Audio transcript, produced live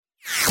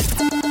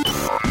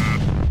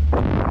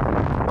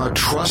a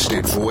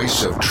trusted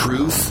voice of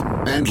truth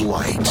and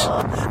light.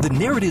 The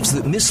narratives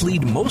that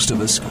mislead most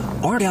of us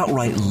aren't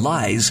outright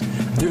lies.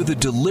 They're the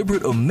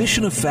deliberate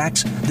omission of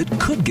facts that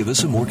could give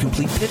us a more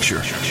complete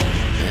picture.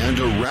 And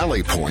a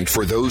rally point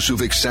for those who've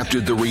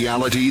accepted the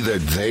reality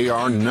that they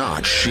are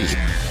not sheep.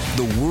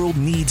 The world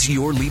needs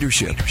your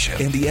leadership,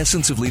 and the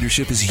essence of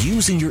leadership is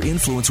using your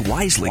influence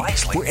wisely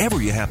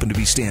wherever you happen to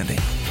be standing.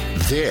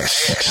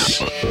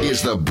 This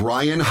is The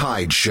Brian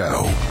Hyde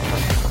Show.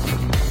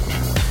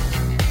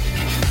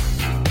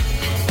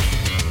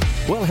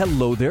 Well,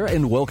 hello there,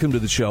 and welcome to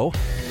the show.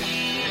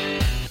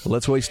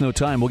 Let's waste no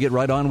time. We'll get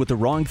right on with the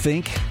Wrong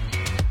Think.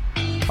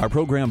 Our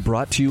program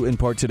brought to you in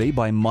part today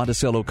by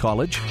Monticello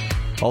College,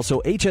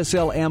 also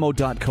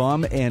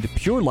HSLammo.com and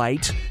Pure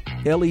Light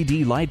LED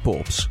light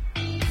bulbs.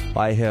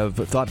 I have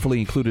thoughtfully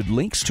included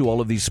links to all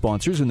of these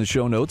sponsors in the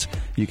show notes.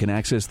 You can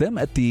access them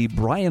at the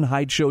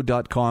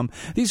BrianHydeShow.com.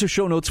 These are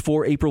show notes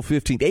for April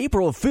 15th.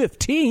 April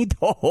 15th?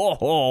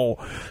 Oh,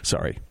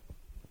 sorry.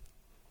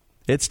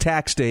 It's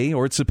tax day,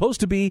 or it's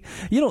supposed to be.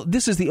 You know,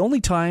 this is the only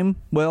time,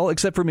 well,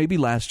 except for maybe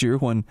last year,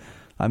 when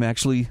I'm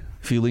actually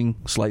feeling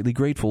slightly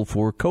grateful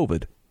for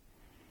COVID.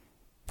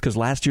 Because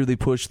last year they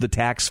pushed the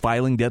tax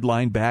filing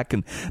deadline back,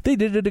 and they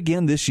did it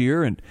again this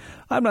year. And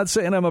I'm not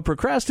saying I'm a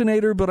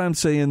procrastinator, but I'm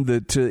saying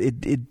that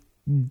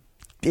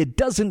it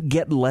doesn't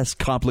get less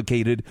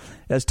complicated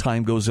as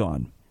time goes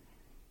on.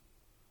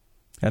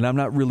 And I'm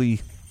not really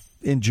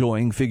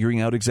enjoying figuring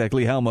out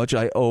exactly how much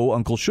I owe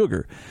Uncle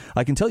Sugar.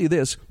 I can tell you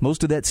this,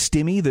 most of that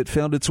stimmy that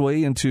found its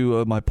way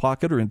into my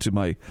pocket or into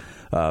my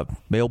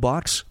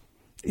mailbox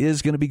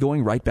is going to be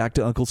going right back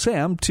to Uncle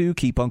Sam to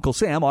keep Uncle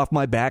Sam off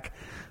my back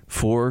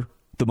for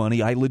the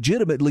money I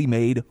legitimately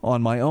made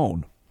on my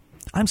own.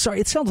 I'm sorry,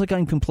 it sounds like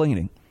I'm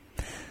complaining.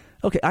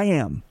 Okay, I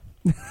am.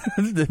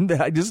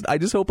 I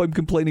just hope I'm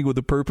complaining with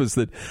the purpose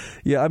that,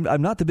 yeah,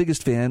 I'm not the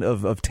biggest fan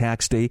of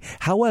tax day.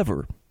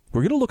 However,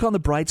 we're going to look on the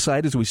bright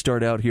side as we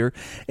start out here,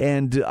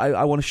 and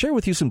I want to share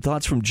with you some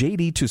thoughts from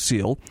J.D.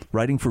 Tusil,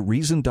 writing for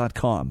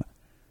Reason.com.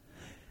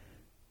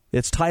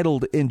 It's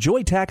titled,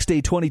 Enjoy Tax Day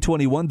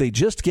 2021, They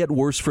Just Get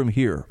Worse From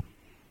Here.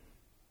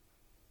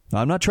 Now,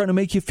 I'm not trying to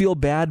make you feel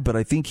bad, but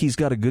I think he's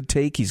got a good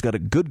take. He's got a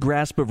good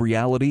grasp of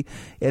reality,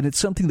 and it's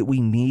something that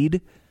we need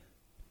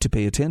to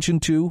pay attention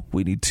to.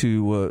 We need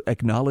to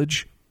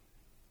acknowledge,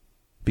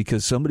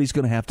 because somebody's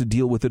going to have to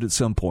deal with it at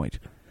some point.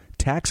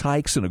 Tax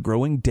hikes and a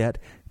growing debt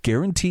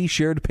guarantee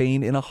shared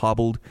pain in a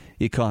hobbled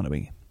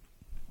economy.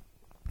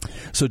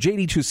 So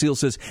J.D. Tusil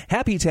says,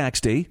 Happy Tax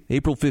Day.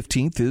 April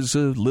 15th is a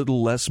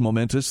little less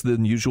momentous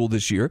than usual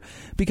this year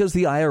because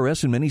the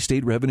IRS and many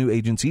state revenue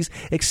agencies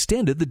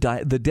extended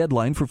the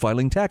deadline for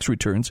filing tax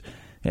returns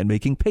and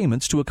making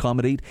payments to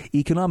accommodate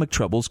economic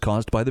troubles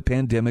caused by the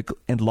pandemic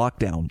and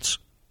lockdowns.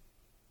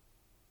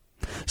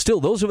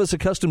 Still, those of us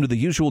accustomed to the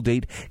usual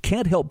date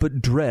can't help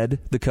but dread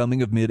the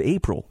coming of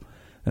mid-April.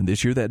 And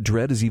this year, that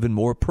dread is even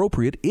more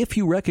appropriate if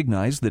you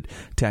recognize that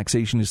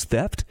taxation is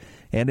theft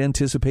and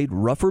anticipate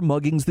rougher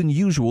muggings than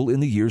usual in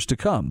the years to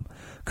come,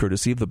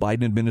 courtesy of the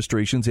Biden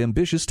administration's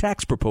ambitious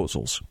tax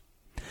proposals.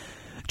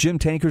 Jim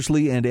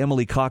Tankersley and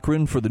Emily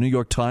Cochran for the New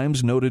York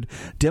Times noted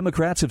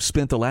Democrats have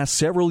spent the last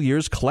several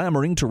years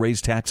clamoring to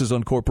raise taxes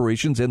on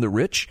corporations and the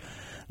rich.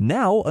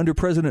 Now, under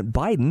President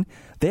Biden,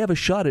 they have a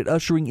shot at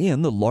ushering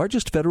in the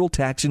largest federal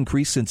tax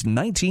increase since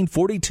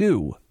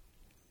 1942.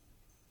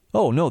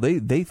 Oh, no,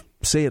 they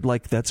say it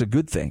like that's a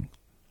good thing.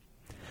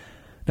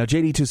 Now,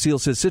 J.D. Tusil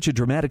says such a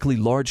dramatically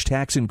large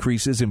tax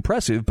increase is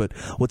impressive, but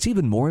what's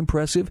even more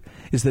impressive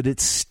is that it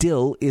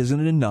still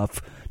isn't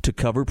enough to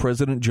cover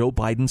President Joe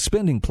Biden's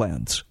spending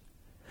plans.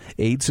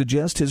 Aides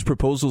suggest his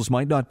proposals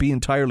might not be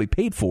entirely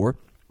paid for,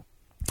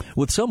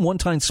 with some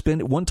one-time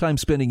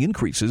spending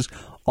increases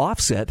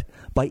offset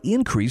by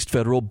increased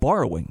federal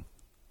borrowing.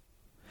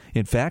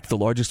 In fact, the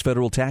largest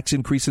federal tax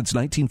increase since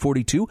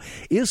 1942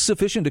 is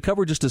sufficient to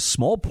cover just a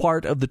small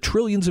part of the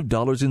trillions of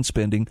dollars in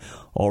spending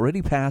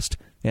already passed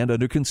and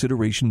under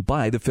consideration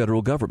by the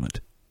federal government.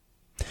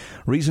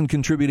 Reason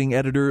contributing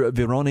editor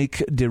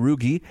Véronique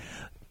Derugy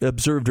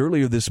observed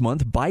earlier this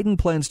month Biden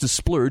plans to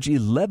splurge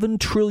 $11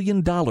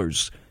 trillion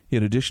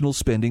in additional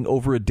spending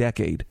over a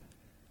decade.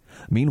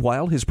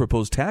 Meanwhile, his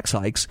proposed tax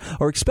hikes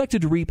are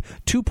expected to reap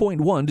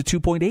 $2.1 to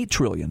 $2.8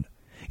 trillion.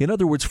 In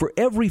other words, for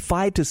every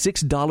 $5 to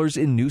 $6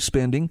 in new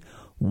spending,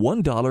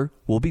 $1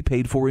 will be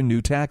paid for in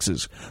new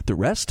taxes. The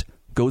rest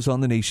goes on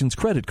the nation's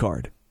credit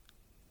card.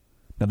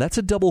 Now, that's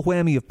a double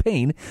whammy of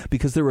pain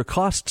because there are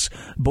costs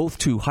both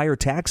to higher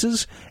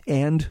taxes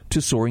and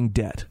to soaring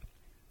debt.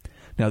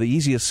 Now, the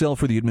easiest sell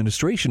for the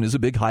administration is a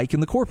big hike in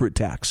the corporate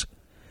tax,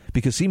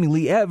 because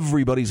seemingly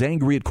everybody's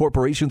angry at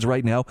corporations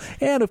right now,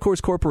 and of course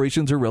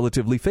corporations are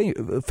relatively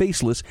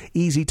faceless,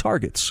 easy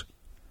targets.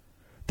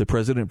 The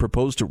president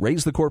proposed to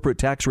raise the corporate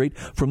tax rate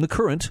from the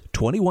current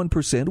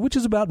 21%, which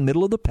is about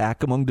middle of the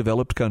pack among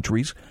developed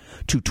countries,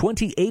 to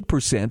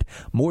 28%,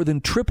 more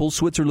than triple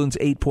Switzerland's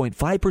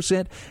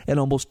 8.5% and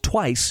almost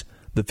twice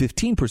the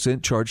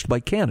 15% charged by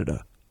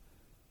Canada.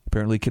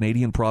 Apparently,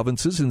 Canadian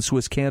provinces and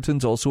Swiss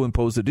cantons also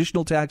impose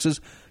additional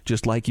taxes,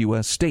 just like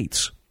U.S.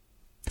 states.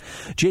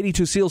 J.D.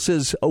 Tusil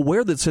says,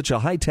 aware that such a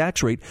high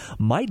tax rate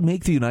might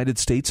make the United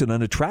States an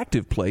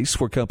unattractive place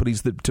for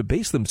companies to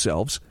base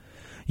themselves,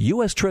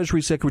 U.S.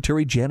 Treasury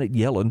Secretary Janet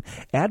Yellen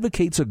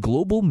advocates a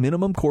global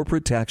minimum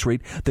corporate tax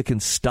rate that can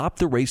stop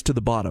the race to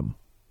the bottom.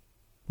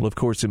 Well, of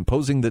course,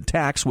 imposing the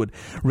tax would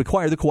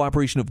require the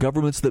cooperation of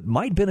governments that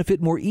might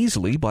benefit more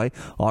easily by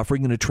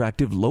offering an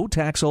attractive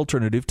low-tax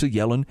alternative to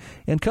Yellen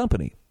and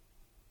company.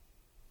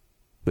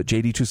 But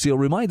J.D. Tusil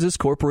reminds us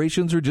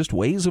corporations are just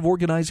ways of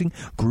organizing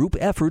group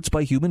efforts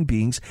by human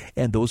beings,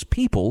 and those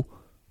people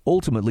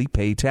ultimately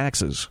pay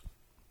taxes.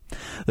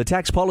 The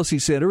Tax Policy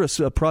Center,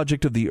 a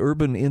project of the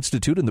Urban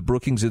Institute and the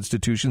Brookings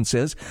Institution,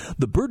 says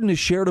the burden is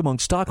shared among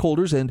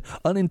stockholders and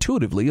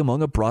unintuitively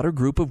among a broader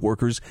group of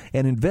workers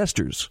and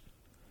investors.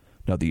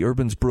 Now, the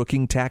Urban's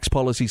Brookings Tax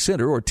Policy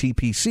Center, or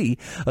TPC,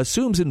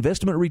 assumes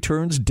investment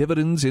returns,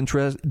 dividends,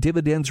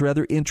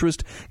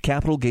 interest,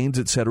 capital gains,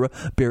 etc.,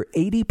 bear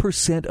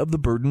 80% of the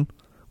burden,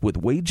 with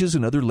wages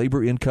and other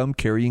labor income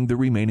carrying the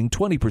remaining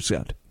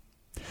 20%.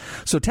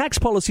 So tax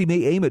policy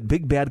may aim at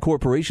big bad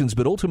corporations,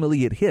 but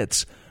ultimately it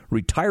hits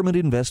retirement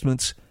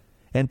investments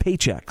and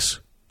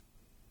paychecks.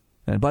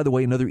 And by the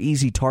way, another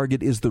easy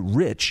target is the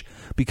rich,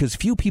 because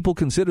few people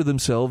consider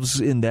themselves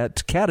in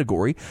that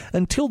category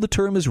until the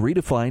term is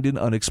redefined in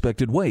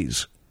unexpected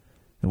ways.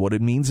 And what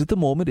it means at the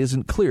moment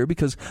isn't clear,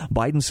 because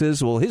Biden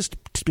says, well, his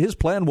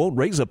plan won't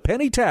raise a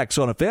penny tax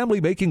on a family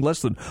making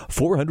less than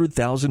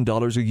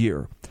 $400,000 a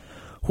year.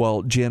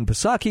 While Jen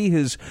Psaki,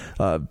 his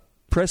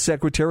press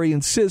secretary,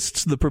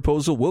 insists the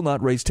proposal will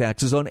not raise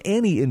taxes on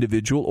any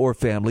individual or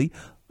family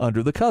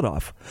under the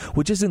cutoff,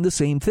 which isn't the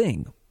same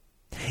thing.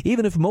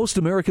 Even if most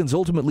Americans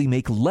ultimately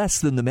make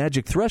less than the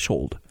magic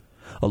threshold,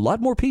 a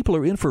lot more people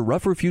are in for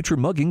rougher future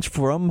muggings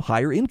from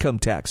higher income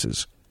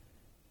taxes.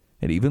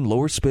 And even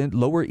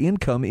lower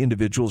income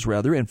individuals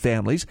and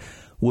families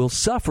will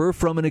suffer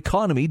from an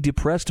economy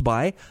depressed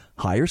by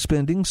higher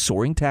spending,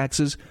 soaring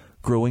taxes,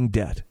 growing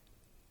debt.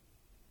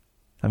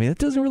 I mean, it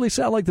doesn't really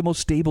sound like the most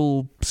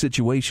stable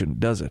situation,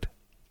 does it?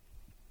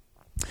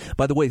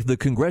 By the way, the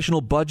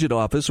Congressional Budget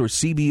Office, or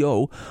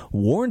CBO,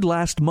 warned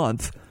last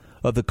month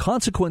of the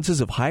consequences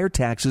of higher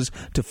taxes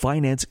to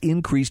finance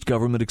increased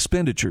government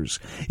expenditures.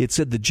 It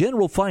said the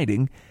general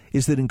finding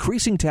is that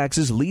increasing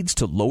taxes leads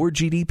to lower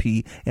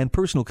GDP and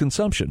personal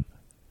consumption.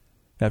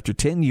 After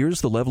 10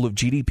 years, the level of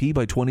GDP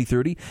by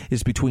 2030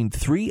 is between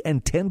 3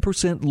 and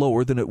 10%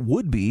 lower than it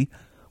would be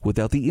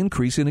without the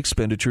increase in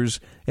expenditures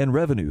and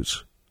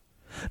revenues.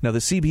 Now, the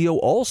CBO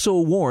also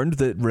warned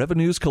that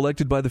revenues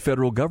collected by the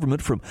federal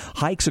government from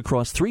hikes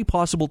across 3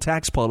 possible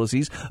tax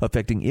policies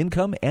affecting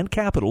income and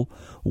capital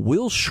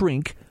will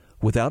shrink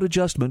without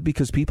adjustment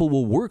because people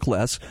will work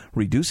less,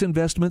 reduce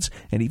investments,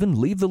 and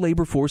even leave the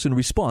labor force in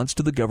response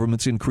to the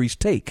government's increased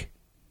take.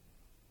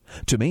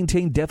 To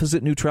maintain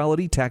deficit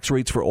neutrality, tax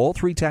rates for all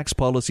 3 tax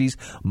policies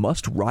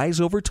must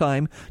rise over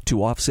time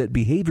to offset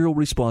behavioral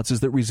responses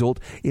that result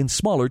in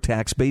smaller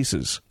tax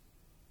bases.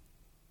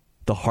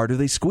 The harder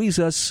they squeeze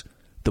us,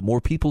 the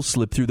more people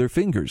slip through their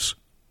fingers.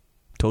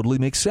 Totally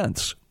makes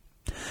sense.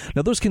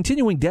 Now, those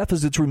continuing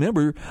deficits,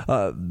 remember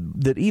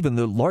that even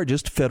the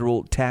largest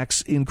federal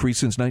tax increase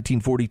since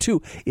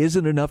 1942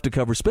 isn't enough to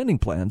cover spending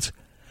plans.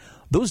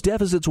 Those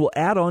deficits will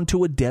add on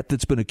to a debt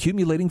that's been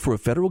accumulating for a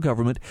federal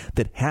government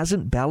that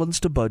hasn't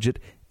balanced a budget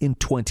in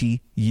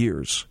 20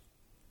 years.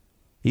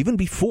 Even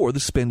before the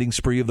spending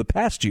spree of the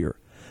past year,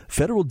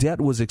 federal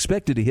debt was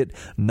expected to hit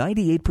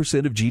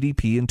 98% of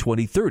GDP in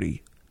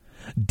 2030.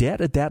 Debt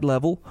at that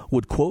level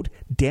would, quote,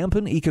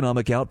 dampen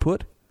economic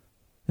output,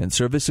 and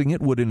servicing it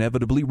would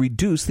inevitably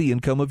reduce the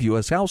income of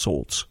U.S.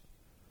 households.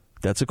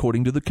 That's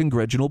according to the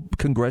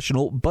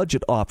Congressional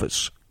Budget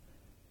Office.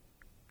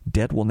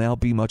 Debt will now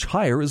be much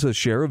higher as a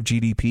share of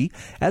GDP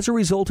as a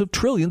result of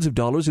trillions of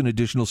dollars in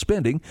additional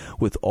spending,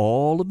 with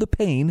all of the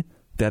pain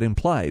that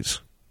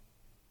implies.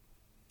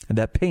 And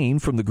that pain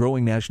from the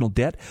growing national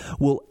debt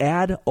will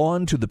add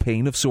on to the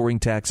pain of soaring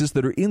taxes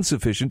that are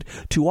insufficient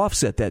to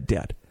offset that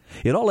debt.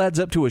 It all adds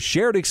up to a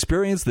shared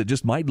experience that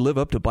just might live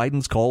up to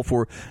Biden's call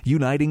for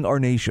uniting our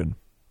nation.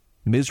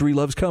 Misery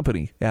loves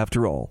company,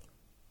 after all.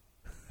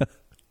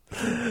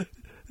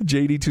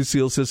 J.D.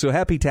 Tusil says, so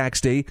happy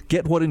tax day.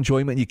 Get what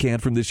enjoyment you can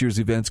from this year's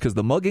events, because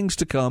the muggings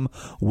to come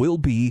will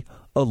be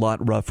a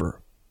lot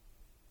rougher.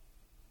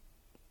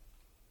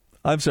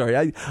 I'm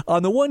sorry.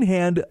 On the one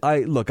hand,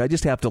 I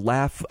just have to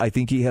laugh. I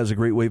think he has a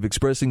great way of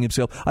expressing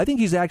himself. I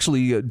think he's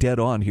actually dead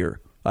on here.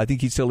 I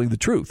think he's telling the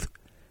truth.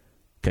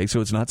 Okay,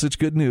 so it's not such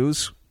good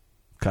news.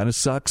 Kind of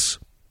sucks.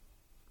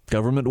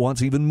 Government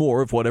wants even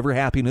more of whatever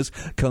happiness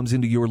comes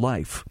into your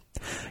life.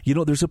 You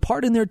know, there's a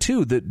part in there,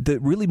 too, that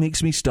really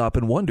makes me stop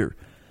and wonder,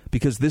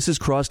 because this has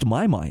crossed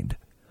my mind.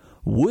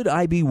 Would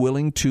I be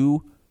willing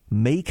to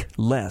make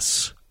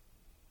less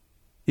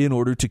in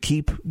order to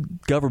keep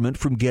government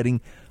from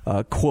getting,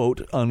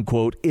 quote,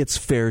 unquote, its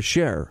fair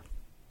share?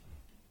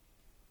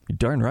 You're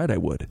darn right I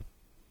would.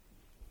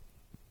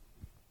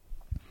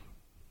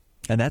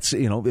 And that's,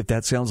 if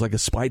that sounds like a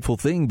spiteful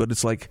thing, but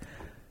it's like,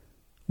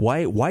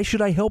 Why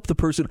should I help the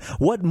person?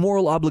 What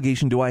moral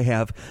obligation do I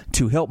have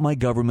to help my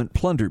government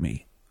plunder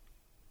me?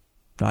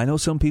 I know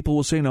some people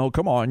will say, no,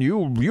 come on,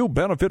 you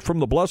benefit from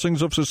the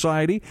blessings of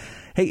society.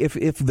 Hey,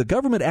 if the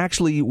government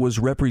actually was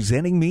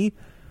representing me,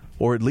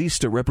 or at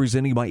least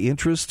representing my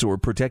interests or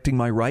protecting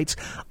my rights,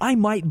 I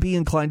might be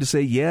inclined to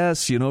say,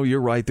 yes, you're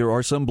right, there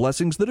are some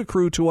blessings that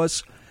accrue to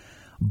us,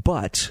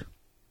 but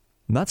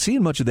I'm not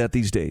seeing much of that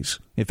these days.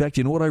 In fact,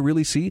 you know what I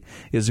really see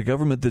is a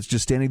government that's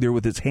just standing there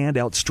with its hand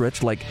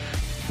outstretched like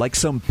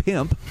some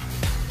pimp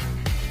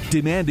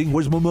demanding,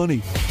 where's my money?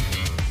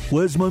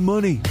 Where's my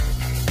money?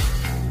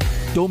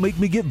 Don't make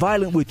me get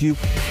violent with you.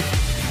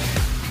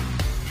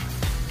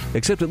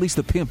 Except at least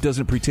the pimp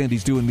doesn't pretend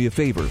he's doing me a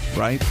favor,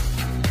 right?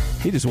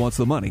 He just wants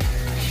the money.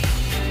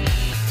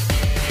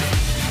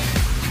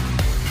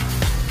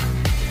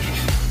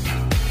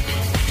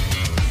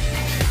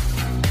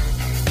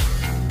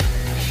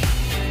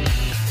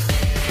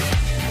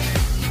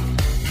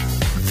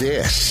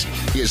 This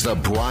is the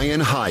Brian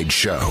Hyde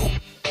Show.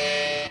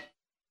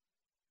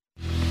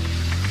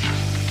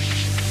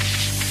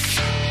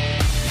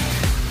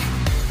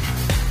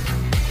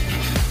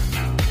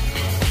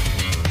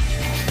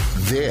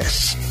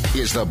 This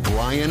is the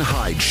Brian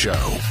Hyde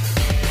Show.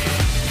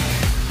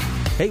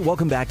 Hey,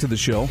 welcome back to the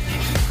show.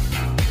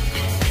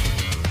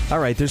 All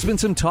right, there's been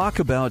some talk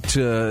about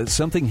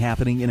something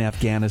happening in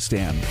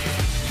Afghanistan.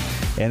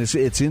 And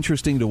it's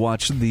interesting to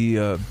watch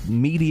the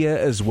media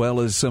as well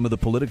as some of the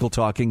political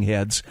talking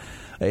heads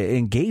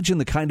engage in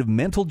the kind of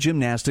mental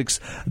gymnastics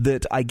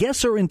that I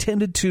guess are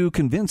intended to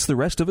convince the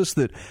rest of us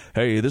that,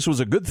 hey, this was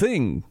a good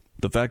thing.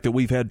 The fact that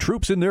we've had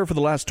troops in there for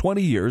the last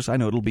 20 years. I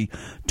know it'll be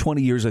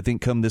 20 years, I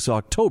think, come this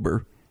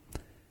October.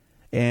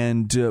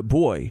 And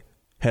boy,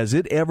 has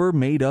it ever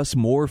made us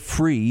more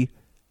free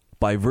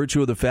by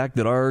virtue of the fact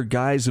that our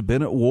guys have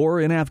been at war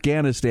in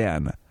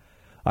Afghanistan.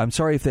 I'm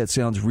sorry if that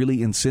sounds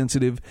really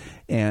insensitive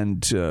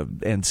and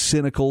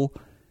cynical.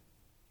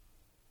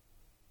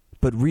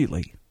 But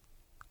really,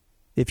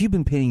 if you've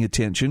been paying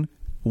attention,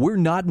 we're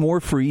not more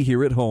free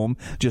here at home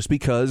just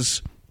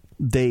because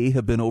they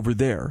have been over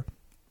there.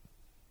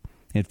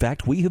 In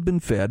fact, we have been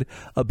fed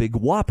a big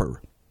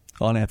whopper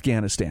on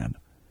Afghanistan.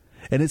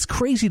 And it's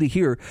crazy to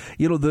hear,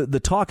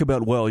 the talk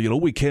about, well,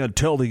 we can't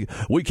tell the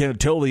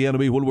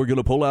enemy when we're going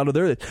to pull out of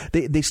there.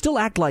 They still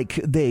act like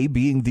they,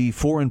 being the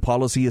foreign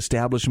policy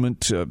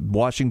establishment,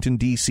 Washington,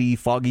 D.C.,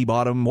 Foggy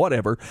Bottom,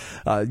 whatever,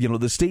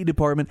 the State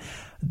Department,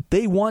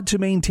 they want to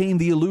maintain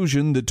the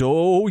illusion that,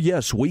 oh,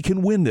 yes, we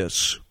can win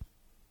this.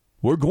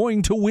 We're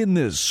going to win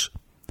this.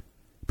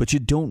 But you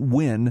don't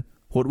win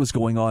what was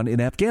going on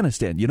in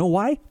Afghanistan. You know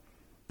why?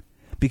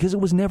 Because it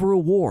was never a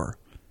war.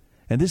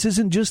 And this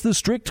isn't just the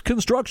strict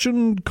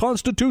construction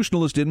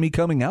constitutionalist in me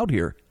coming out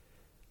here.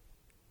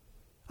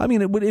 I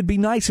mean, it'd be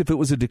nice if it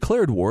was a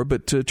declared war,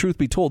 but truth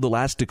be told, the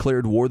last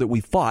declared war that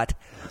we fought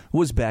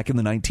was back in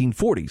the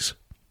 1940s.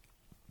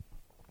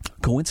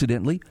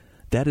 Coincidentally,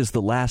 that is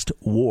the last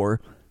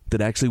war that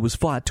actually was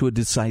fought to a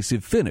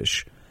decisive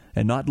finish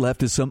and not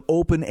left as some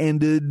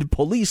open-ended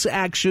police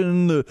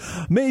action.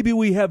 Maybe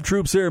we have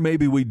troops there,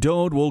 maybe we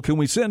don't. Well, can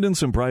we send in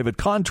some private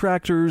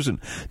contractors and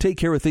take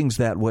care of things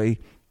that way?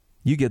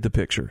 You get the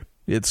picture.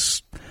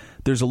 There's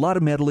a lot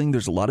of meddling,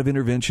 there's a lot of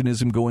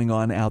interventionism going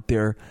on out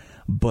there,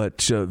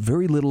 but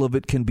very little of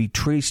it can be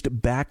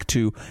traced back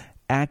to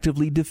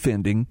actively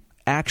defending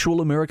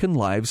actual American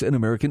lives and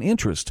American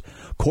interest.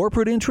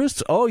 Corporate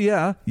interests? Oh,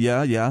 yeah,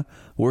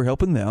 we're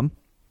helping them.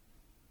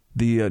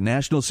 The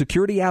national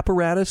security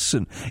apparatus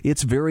and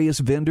its various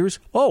vendors,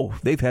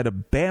 they've had a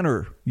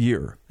banner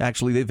year.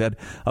 Actually, they've had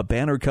a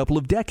banner couple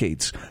of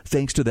decades,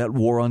 thanks to that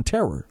war on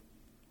terror.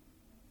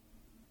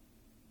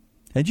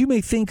 And you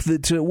may think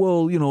that,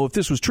 if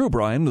this was true,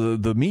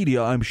 Brian, the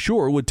media, I'm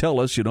sure, would tell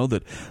us,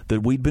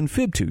 that we'd been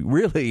fibbed to.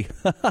 Really?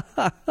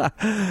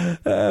 May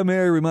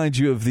I remind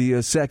you of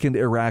the second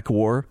Iraq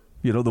war,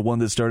 the one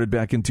that started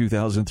back in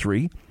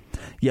 2003?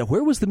 Yeah,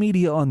 where was the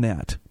media on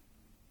that?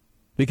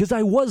 Because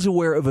I was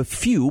aware of a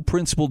few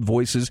principled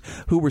voices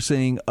who were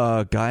saying,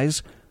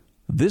 guys,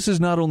 this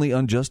is not only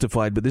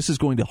unjustified, but this is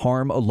going to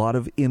harm a lot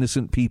of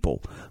innocent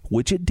people,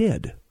 which it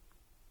did.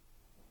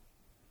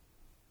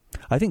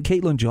 I think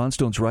Caitlin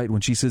Johnstone's right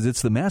when she says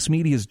it's the mass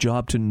media's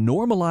job to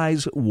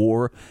normalize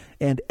war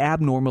and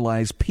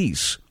abnormalize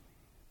peace.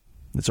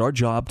 It's our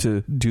job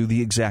to do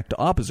the exact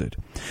opposite.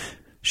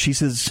 She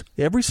says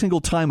every single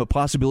time a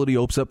possibility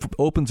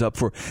opens up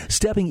for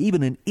stepping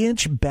even an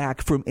inch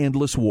back from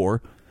endless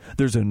war,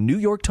 there's a New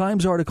York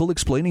Times article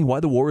explaining why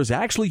the war is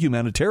actually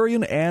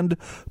humanitarian and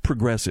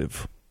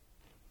progressive.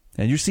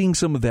 And you're seeing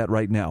some of that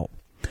right now.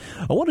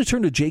 I want to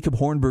turn to Jacob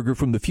Hornberger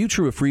from the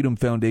Future of Freedom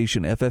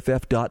Foundation,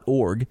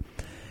 FFF.org.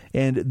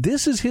 And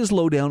this is his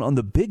lowdown on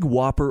the big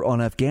whopper on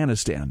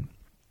Afghanistan.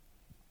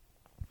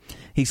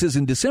 He says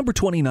in December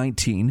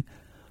 2019,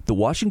 the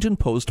Washington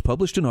Post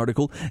published an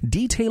article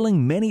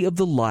detailing many of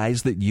the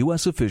lies that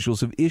U.S. officials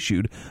have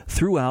issued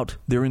throughout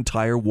their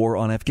entire war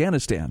on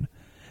Afghanistan.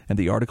 And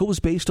the article was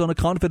based on a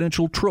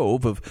confidential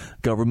trove of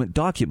government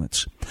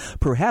documents.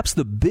 Perhaps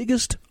the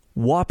biggest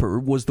whopper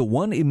was the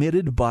one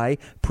emitted by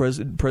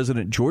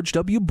President George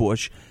W.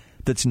 Bush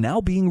that's now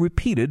being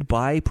repeated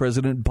by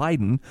President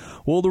Biden.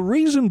 Well, the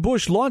reason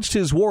Bush launched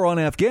his war on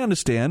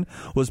Afghanistan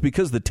was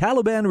because the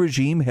Taliban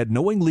regime had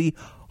knowingly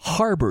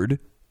harbored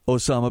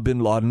Osama bin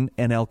Laden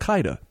and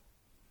al-Qaeda.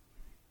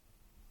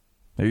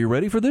 Are you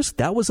ready for this?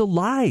 That was a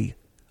lie,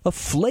 a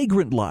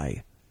flagrant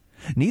lie.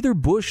 Neither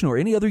Bush nor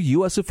any other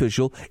U.S.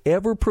 official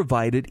ever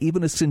provided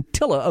even a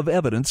scintilla of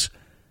evidence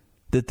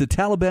that the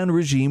Taliban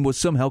regime was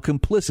somehow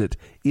complicit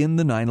in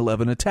the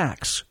 9/11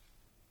 attacks.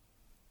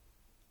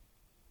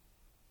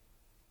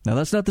 Now,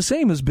 that's not the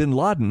same as bin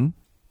Laden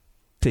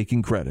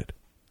taking credit.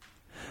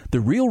 The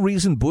real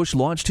reason Bush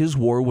launched his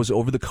war was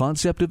over the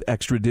concept of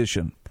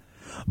extradition.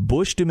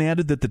 Bush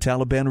demanded that the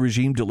Taliban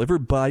regime deliver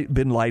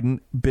bin Laden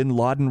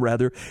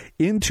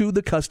into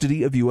the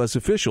custody of U.S.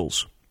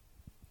 officials.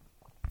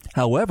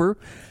 However,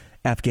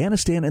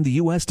 Afghanistan and the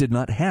U.S. did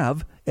not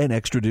have an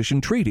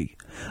extradition treaty.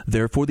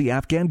 Therefore, the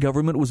Afghan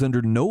government was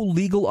under no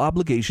legal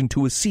obligation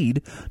to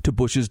accede to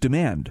Bush's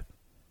demand.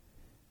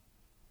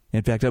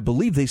 In fact, I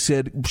believe they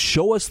said,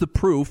 show us the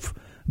proof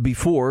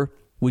before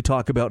we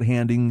talk about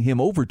handing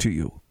him over to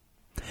you.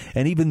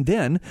 And even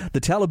then,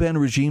 the Taliban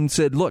regime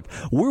said, look,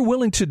 we're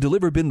willing to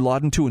deliver bin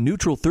Laden to a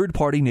neutral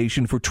third-party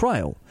nation for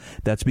trial.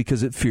 That's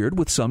because it feared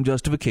with some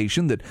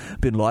justification that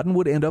bin Laden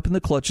would end up in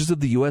the clutches of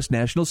the U.S.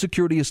 national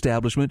security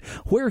establishment,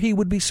 where he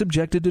would be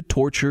subjected to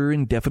torture,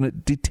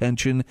 indefinite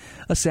detention,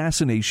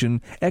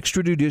 assassination,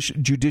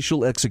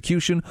 extrajudicial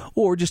execution,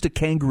 or just a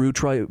kangaroo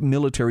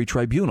military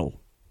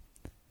tribunal.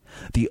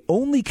 The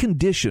only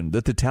condition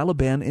that the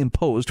Taliban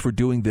imposed for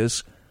doing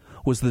this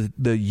was that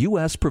the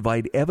U.S.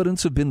 provide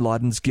evidence of bin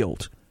Laden's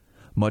guilt,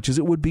 much as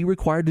it would be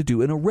required to do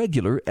in a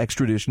regular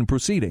extradition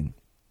proceeding.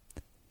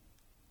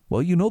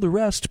 Well, you know the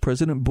rest.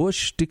 President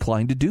Bush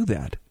declined to do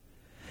that.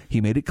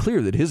 He made it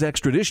clear that his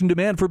extradition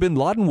demand for bin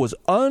Laden was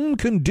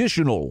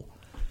unconditional,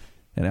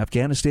 and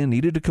Afghanistan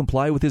needed to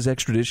comply with his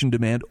extradition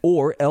demand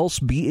or else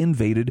be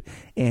invaded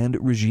and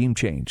regime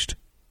changed.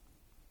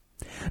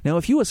 Now,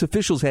 if U.S.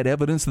 officials had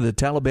evidence that the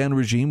Taliban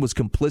regime was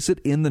complicit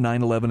in the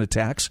 9/11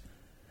 attacks,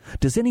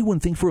 does anyone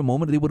think for a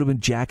moment they would have been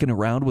jacking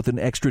around with an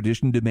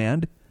extradition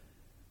demand?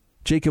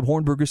 Jacob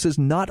Hornberger says,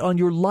 not on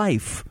your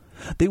life.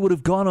 They would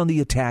have gone on the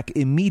attack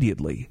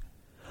immediately.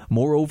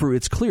 Moreover,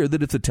 it's clear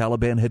that if the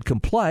Taliban had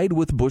complied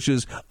with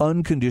Bush's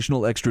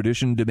unconditional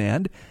extradition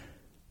demand,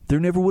 there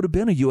never would have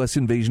been a U.S.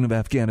 invasion of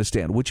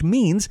Afghanistan, which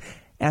means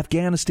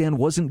Afghanistan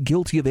wasn't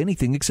guilty of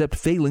anything except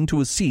failing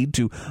to accede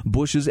to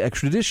Bush's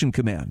extradition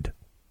command.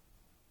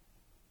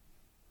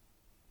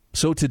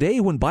 So today,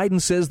 when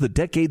Biden says the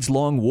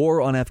decades-long war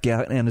on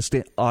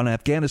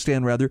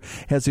Afghanistan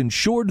has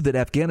ensured that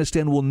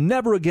Afghanistan will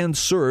never again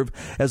serve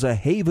as a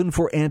haven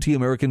for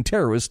anti-American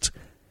terrorists,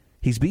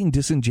 he's being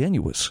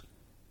disingenuous,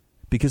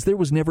 because there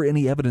was never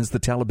any evidence the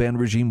Taliban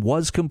regime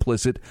was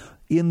complicit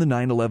in the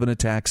 9/11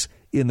 attacks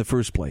in the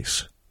first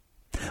place.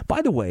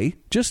 By the way,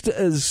 just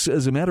as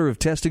a matter of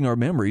testing our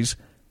memories,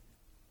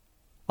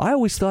 I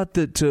always thought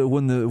that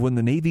when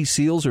the Navy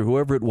SEALs or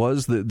whoever it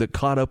was that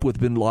caught up with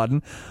bin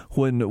Laden,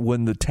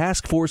 when the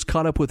task force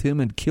caught up with him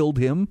and killed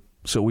him,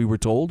 so we were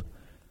told,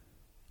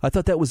 I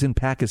thought that was in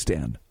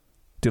Pakistan.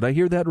 Did I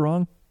hear that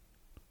wrong?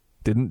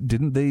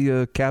 Didn't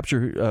they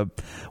capture?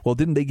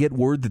 Didn't they get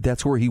word that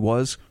that's where he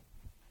was?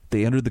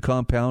 They entered the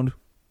compound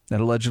and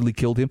allegedly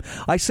killed him.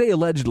 I say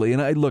allegedly,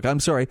 and I'm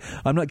sorry,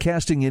 I'm not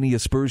casting any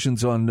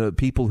aspersions on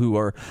people who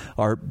are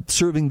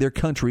serving their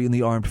country in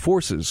the armed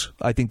forces.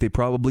 I think they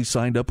probably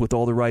signed up with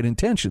all the right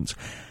intentions.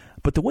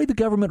 But the way the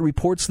government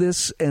reports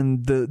this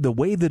and the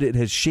way that it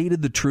has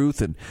shaded the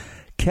truth and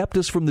kept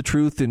us from the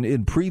truth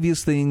in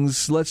previous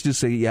things, let's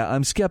just say, yeah,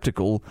 I'm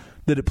skeptical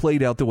that it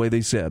played out the way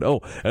they said. Oh,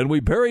 and we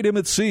buried him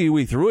at sea.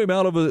 We threw him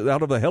out of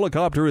a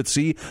helicopter at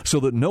sea so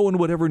that no one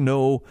would ever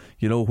know,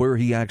 where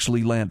he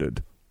actually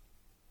landed.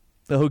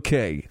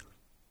 Okay,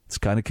 it's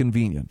kind of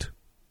convenient.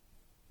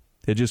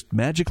 It just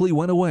magically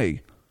went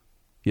away,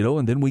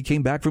 and then we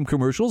came back from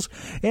commercials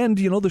and,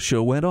 the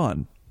show went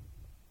on.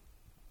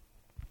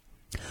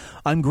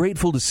 I'm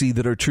grateful to see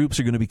that our troops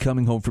are going to be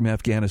coming home from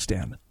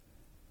Afghanistan.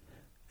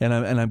 And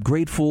I'm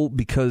grateful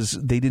because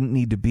they didn't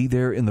need to be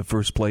there in the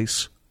first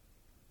place.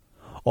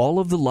 All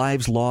of the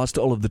lives lost,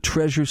 all of the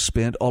treasure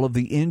spent, all of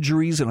the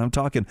injuries, and I'm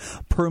talking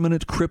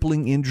permanent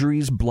crippling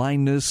injuries,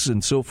 blindness,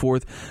 and so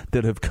forth,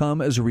 that have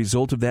come as a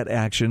result of that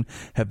action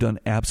have done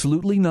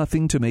absolutely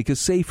nothing to make us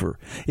safer.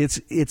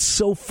 It's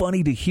so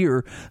funny to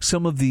hear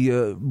some of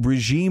the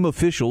regime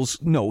officials,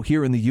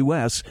 here in the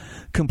U.S.,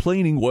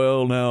 complaining,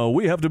 well, now,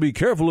 we have to be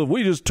careful if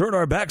we just turn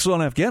our backs on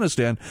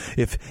Afghanistan.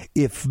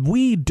 If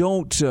we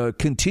don't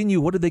continue,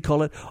 what do they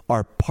call it,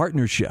 our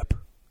partnership.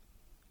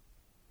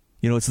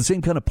 It's the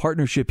same kind of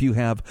partnership you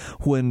have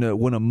when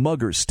a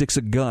mugger sticks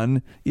a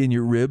gun in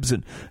your ribs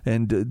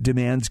and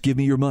demands, give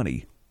me your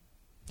money,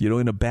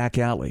 in a back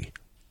alley.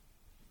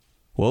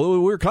 Well,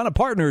 we're kind of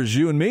partners,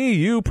 you and me.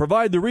 You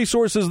provide the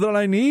resources that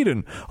I need,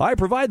 and I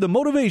provide the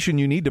motivation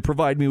you need to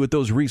provide me with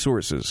those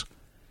resources.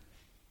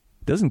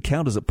 It doesn't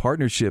count as a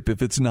partnership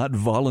if it's not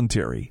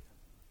voluntary.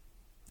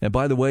 And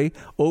by the way,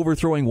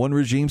 overthrowing one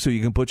regime so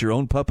you can put your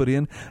own puppet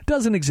in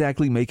doesn't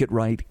exactly make it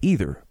right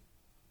either.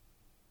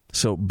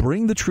 So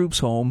bring the troops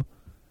home.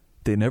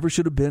 They never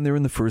should have been there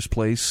in the first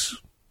place.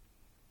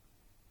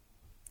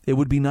 It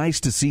would be nice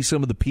to see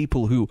some of the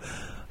people who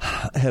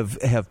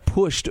have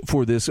pushed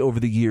for this over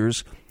the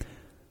years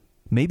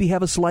maybe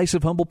have a slice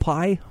of humble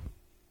pie.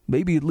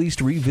 Maybe at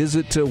least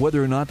revisit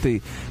whether or not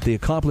they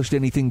accomplished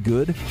anything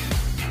good.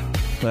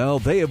 Well,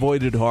 they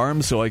avoided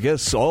harm, so I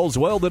guess all's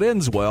well that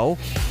ends well.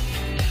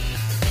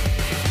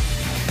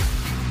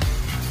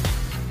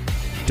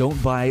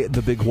 Don't buy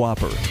the big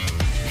whopper.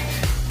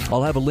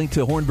 I'll have a link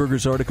to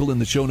Hornberger's article in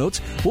the show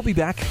notes. We'll be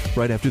back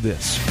right after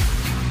this.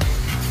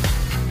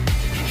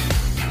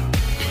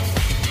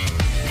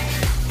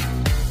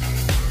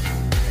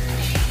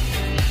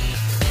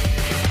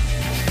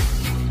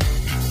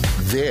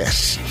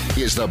 This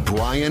is the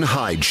Brian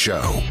Hyde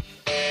Show.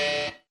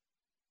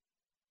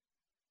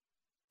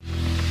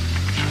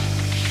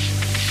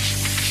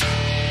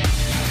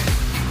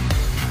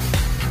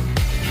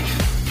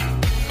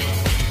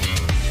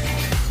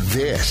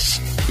 This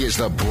is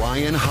the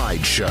Brian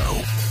Hyde Show.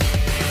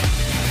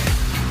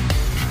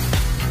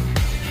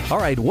 All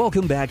right,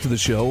 welcome back to the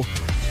show.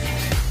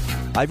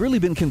 I've really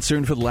been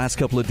concerned for the last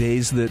couple of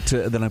days that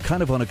I'm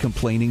kind of on a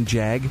complaining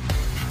jag.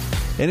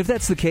 And if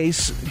that's the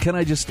case, can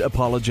I just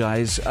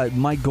apologize?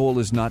 My goal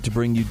is not to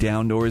bring you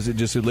down, nor is it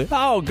just to,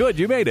 oh, good,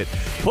 you made it.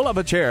 Pull up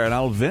a chair and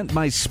I'll vent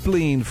my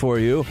spleen for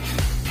you.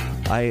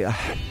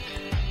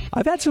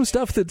 I've had some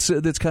stuff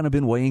that's kind of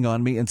been weighing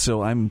on me, and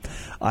so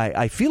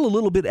I feel a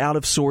little bit out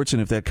of sorts.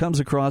 And if that comes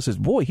across as,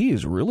 boy, he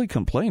is really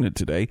complaining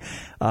today,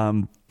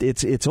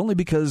 it's only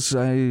because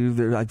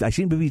I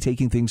seem to be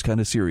taking things kind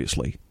of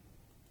seriously.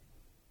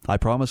 I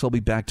promise I'll be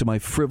back to my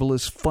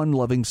frivolous,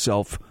 fun-loving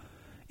self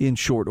in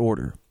short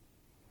order.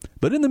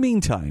 But in the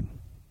meantime,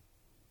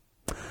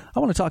 I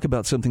want to talk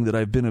about something that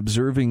I've been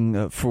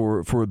observing for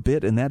a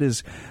bit, and that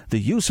is the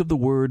use of the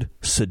word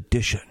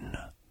sedition.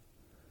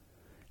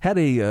 Had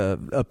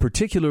a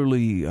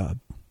particularly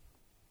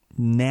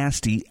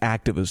nasty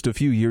activist a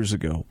few years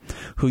ago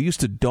who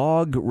used to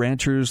dog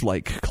ranchers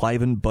like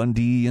Cliven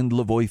Bundy and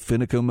Lavoy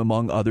Finicum,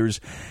 among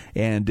others.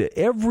 And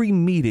every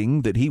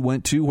meeting that he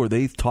went to where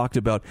they talked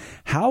about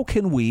how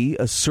can we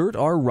assert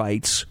our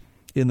rights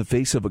in the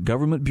face of a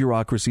government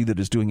bureaucracy that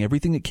is doing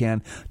everything it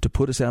can to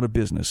put us out of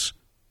business,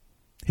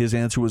 his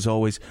answer was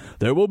always,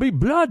 there will be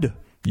blood.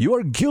 You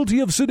are guilty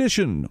of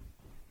sedition.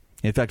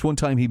 In fact, one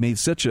time he made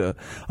such a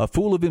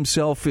fool of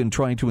himself in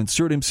trying to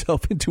insert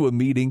himself into a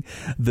meeting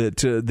that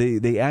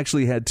they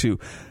actually had to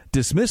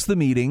dismiss the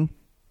meeting.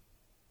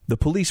 The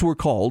police were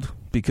called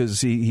because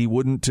he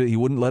wouldn't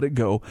let it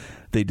go.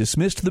 They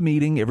dismissed the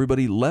meeting.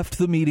 Everybody left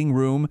the meeting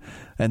room,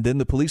 and then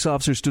the police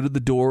officer stood at the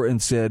door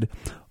and said,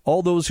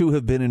 all those who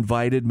have been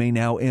invited may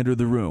now enter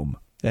the room,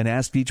 and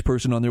asked each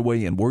person on their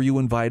way in, were you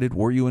invited?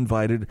 Were you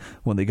invited?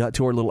 When they got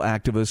to our little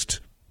activist,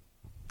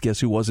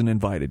 guess who wasn't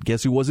invited?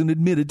 Guess who wasn't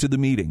admitted to the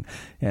meeting?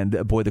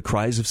 And boy, the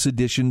cries of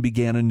sedition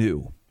began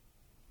anew.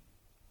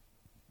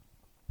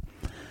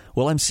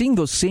 Well, I'm seeing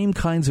those same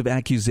kinds of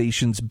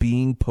accusations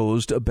being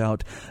posed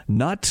about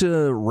not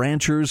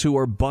ranchers who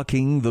are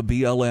bucking the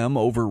BLM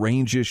over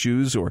range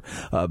issues or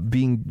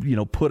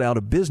being, put out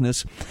of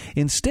business.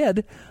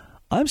 Instead,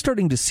 I'm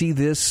starting to see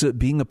this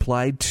being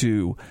applied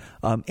to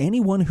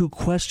anyone who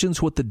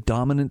questions what the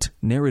dominant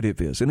narrative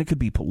is. And it could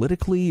be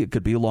politically, it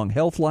could be along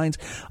health lines.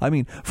 I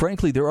mean,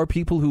 frankly, there are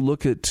people who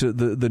look at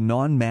the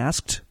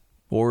non-masked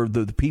or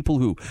the people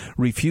who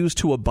refuse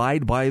to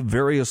abide by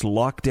various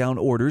lockdown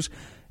orders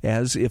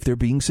as if they're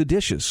being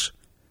seditious.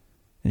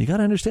 And you got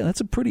to understand,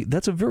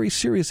 that's a very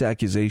serious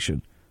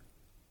accusation.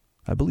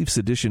 I believe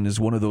sedition is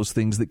one of those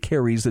things that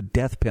carries a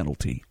death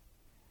penalty.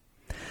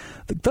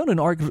 I found an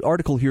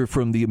article here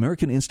from the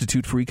American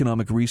Institute for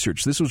Economic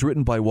Research. This was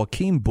written by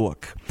Joachim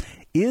Buch.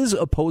 Is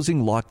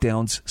opposing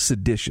lockdowns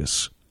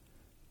seditious?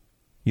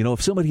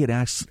 If somebody had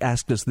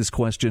asked us this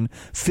question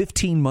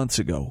 15 months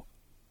ago,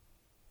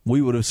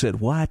 we would have said,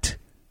 what?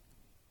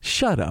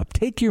 Shut up.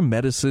 Take your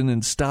medicine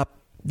and stop,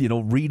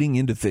 reading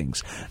into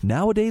things.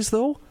 Nowadays,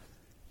 though,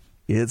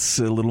 it's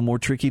a little more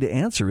tricky to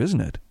answer, isn't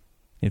it?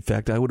 In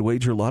fact, I would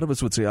wager a lot of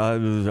us would say, I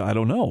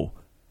don't know.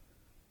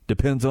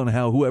 Depends on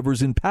how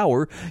whoever's in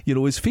power,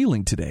 is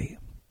feeling today.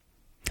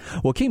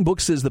 Joachim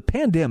Buch says the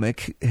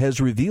pandemic has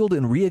revealed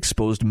and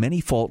re-exposed many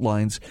fault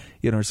lines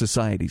in our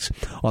societies.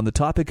 On the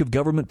topic of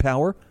government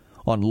power,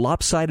 on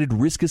lopsided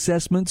risk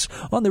assessments,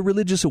 on the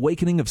religious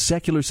awakening of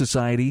secular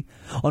society,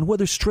 on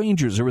whether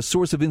strangers are a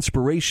source of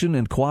inspiration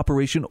and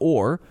cooperation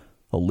or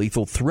a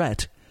lethal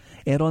threat,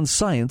 and on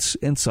science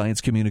and science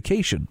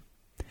communication.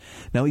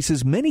 Now, he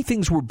says many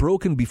things were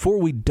broken before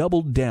we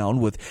doubled down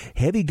with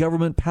heavy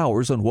government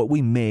powers on what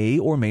we may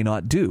or may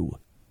not do.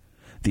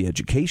 The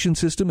education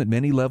system at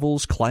many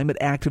levels, climate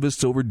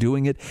activists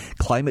overdoing it,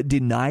 climate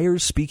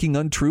deniers speaking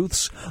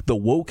untruths, the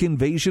woke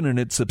invasion and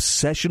its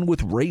obsession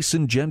with race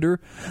and gender,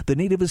 the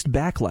nativist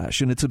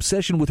backlash and its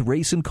obsession with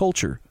race and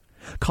culture,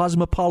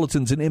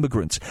 cosmopolitans and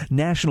immigrants,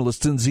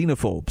 nationalists and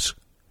xenophobes,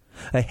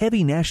 a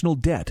heavy national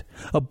debt,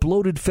 a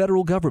bloated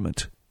federal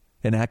government,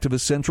 an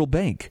activist central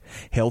bank,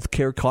 health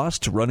care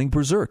costs running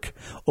berserk,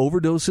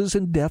 overdoses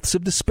and deaths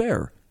of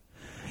despair.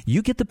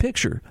 You get the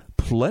picture.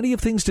 Plenty of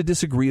things to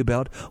disagree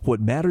about.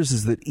 What matters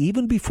is that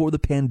even before the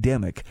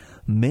pandemic,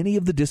 many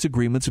of the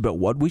disagreements about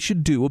what we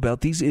should do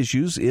about these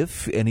issues,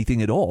 if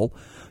anything at all,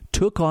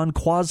 took on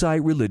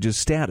quasi-religious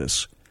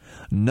status.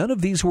 None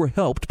of these were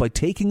helped by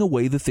taking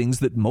away the things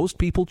that most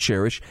people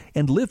cherish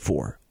and live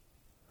for.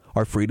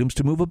 Our freedoms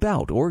to move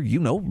about, or,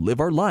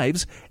 live our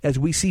lives as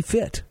we see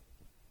fit.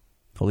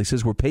 Well, he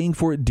says we're paying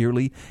for it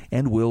dearly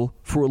and will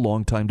for a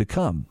long time to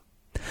come.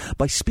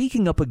 By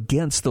speaking up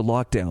against the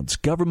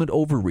lockdowns, government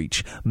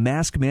overreach,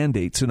 mask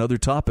mandates, and other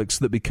topics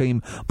that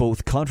became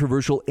both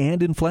controversial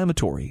and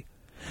inflammatory,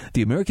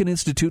 the American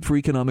Institute for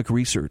Economic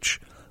Research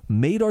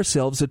made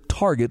ourselves a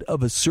target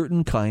of a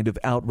certain kind of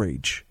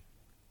outrage.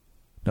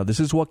 Now,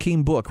 this is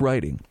Joachim Buch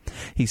writing.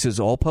 He says,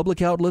 all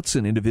public outlets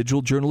and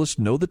individual journalists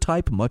know the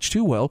type much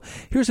too well.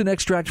 Here's an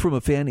extract from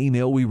a fan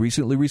email we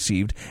recently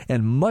received,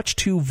 and much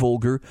too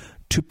vulgar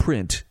to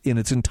print in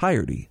its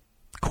entirety.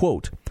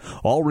 Quote,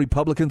 all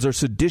Republicans are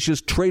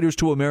seditious traitors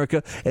to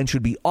America and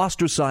should be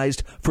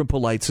ostracized from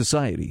polite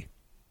society.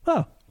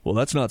 Well,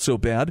 that's not so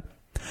bad.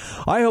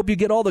 I hope you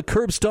get all the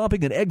curb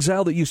stomping and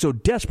exile that you so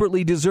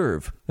desperately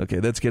deserve. Okay,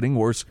 that's getting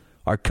worse.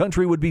 Our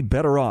country would be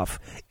better off.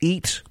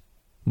 Eat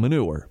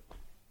manure.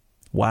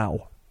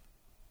 Wow.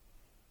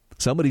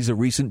 Somebody's a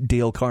recent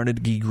Dale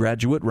Carnegie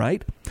graduate,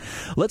 right?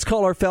 Let's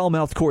call our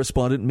foul-mouthed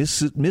correspondent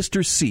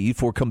Mr. C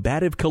for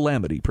combative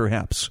calamity,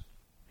 perhaps.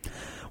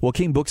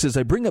 Joachim Buch says,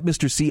 I bring up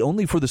Mr. C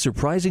only for the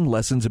surprising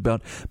lessons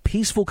about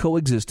peaceful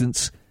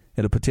coexistence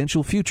and a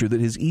potential future that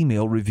his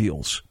email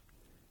reveals.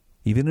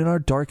 Even in our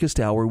darkest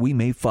hour, we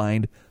may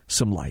find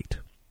some light.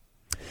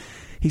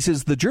 He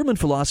says, the German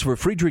philosopher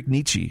Friedrich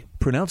Nietzsche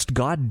pronounced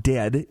God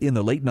dead in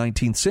the late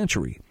 19th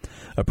century,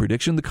 a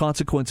prediction the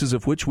consequences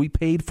of which we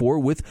paid for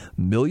with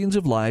millions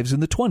of lives in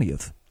the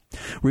 20th.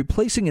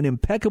 Replacing an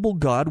impeccable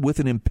God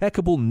with an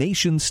impeccable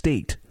nation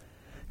state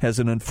has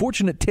an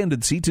unfortunate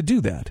tendency to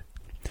do that.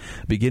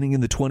 Beginning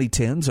in the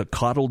 2010s, a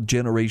coddled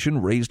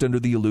generation raised under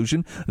the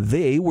illusion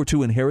they were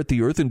to inherit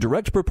the earth in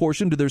direct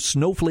proportion to their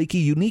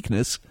snowflakey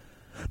uniqueness,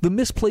 the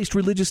misplaced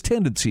religious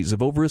tendencies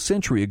of over a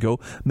century ago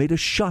made a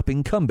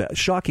shocking comeback.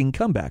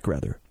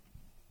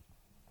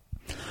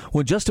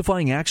 When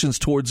justifying actions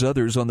towards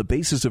others on the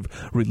basis of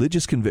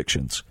religious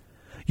convictions,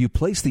 you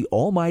place the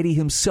Almighty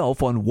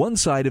himself on one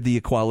side of the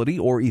equality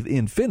or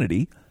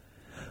infinity,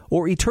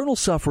 or eternal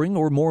suffering,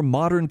 or more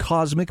modern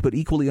cosmic but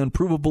equally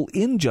unprovable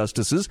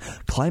injustices,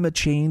 climate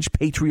change,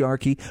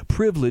 patriarchy,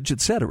 privilege,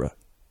 etc.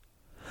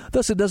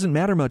 Thus, it doesn't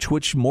matter much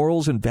which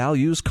morals and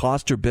values,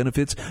 costs, or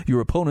benefits your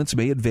opponents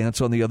may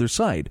advance on the other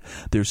side.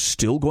 They're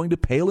still going to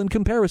pale in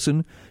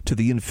comparison to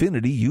the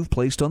infinity you've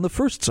placed on the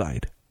first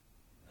side.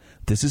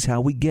 This is how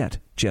we get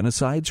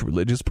genocides,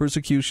 religious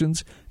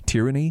persecutions,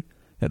 tyranny,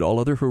 and all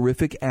other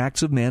horrific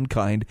acts of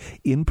mankind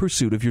in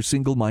pursuit of your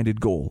single-minded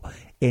goal.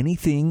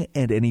 Anything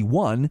and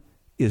anyone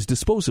is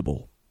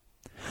disposable.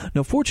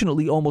 Now,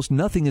 fortunately, almost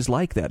nothing is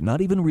like that,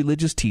 not even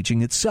religious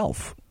teaching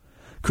itself.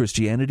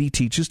 Christianity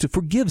teaches to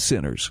forgive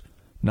sinners,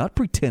 not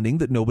pretending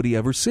that nobody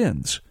ever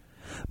sins.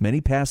 Many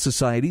past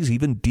societies,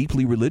 even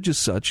deeply religious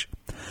such,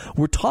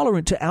 were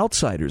tolerant to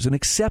outsiders and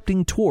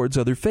accepting towards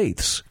other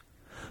faiths.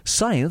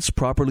 Science,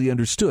 properly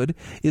understood,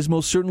 is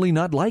most certainly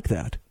not like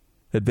that,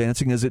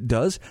 advancing as it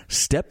does,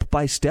 step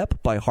by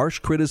step, by harsh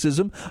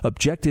criticism,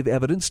 objective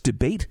evidence,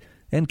 debate,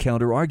 and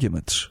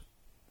counter-arguments.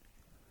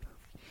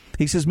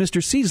 He says,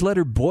 Mr. C's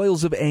letter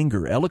boils of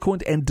anger,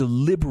 eloquent and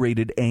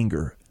deliberated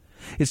anger.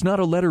 It's not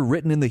a letter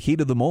written in the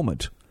heat of the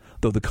moment.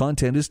 Though the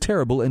content is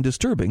terrible and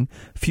disturbing,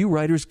 few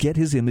writers get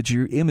his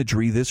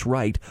imagery this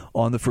right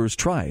on the first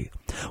try.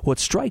 What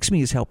strikes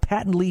me is how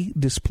patently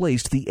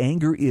displaced the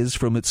anger is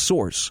from its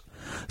source.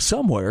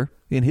 Somewhere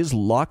in his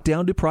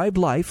lockdown-deprived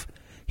life,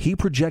 he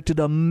projected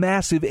a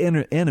massive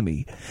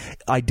enemy,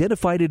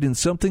 identified it in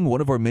something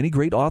one of our many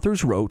great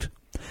authors wrote,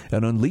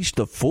 and unleashed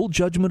the full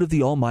judgment of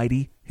the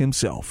Almighty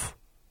himself.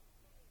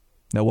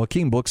 Now,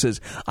 Joachim Buch says,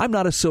 I'm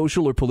not a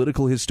social or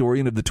political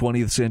historian of the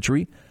 20th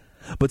century,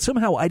 but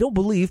somehow I don't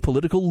believe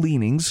political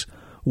leanings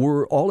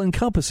were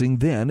all-encompassing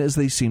then as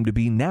they seem to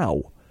be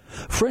now.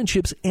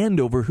 Friendships end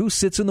over who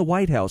sits in the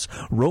White House.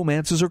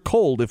 Romances are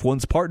cold if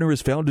one's partner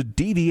is found to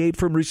deviate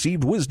from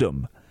received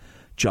wisdom.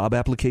 Job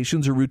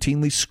applications are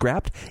routinely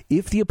scrapped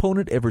if the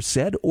opponent ever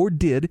said or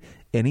did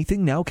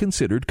anything now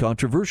considered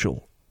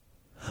controversial.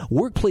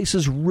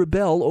 Workplaces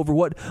rebel over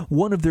what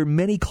one of their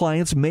many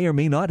clients may or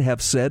may not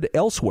have said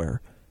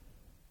elsewhere.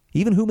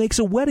 Even who makes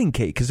a wedding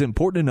cake is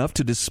important enough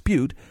to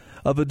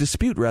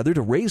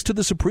to raise to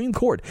the Supreme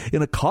Court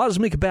in a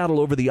cosmic battle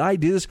over the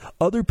ideas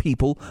other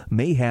people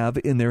may have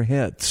in their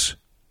heads.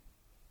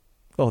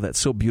 Oh, that's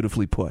so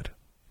beautifully put.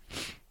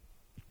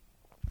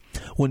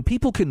 When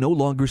people can no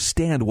longer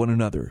stand one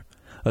another,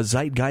 a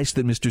zeitgeist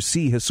that Mr.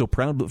 C has so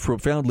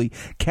profoundly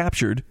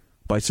captured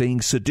by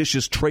saying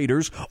seditious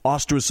traitors,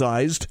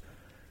 ostracized,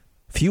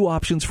 few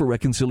options for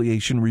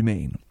reconciliation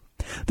remain.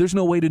 There's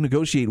no way to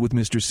negotiate with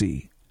Mr.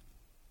 C.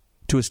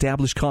 to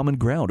establish common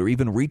ground or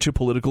even reach a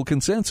political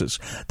consensus.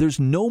 There's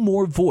no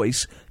more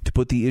voice, to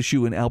put the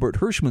issue in Albert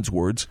Hirschman's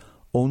words,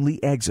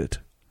 only exit.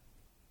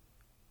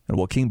 And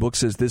Joachim Buch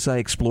says this I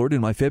explored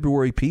in my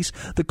February piece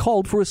that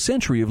called for a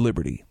century of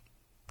liberty.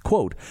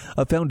 Quote,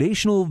 a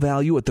foundational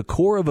value at the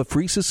core of a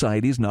free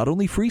society is not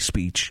only free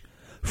speech,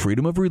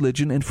 freedom of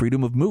religion, and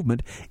freedom of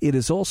movement, it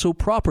is also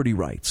property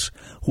rights,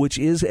 which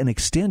is an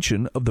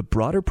extension of the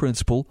broader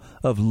principle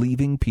of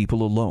leaving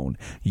people alone.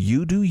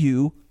 You do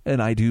you,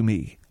 and I do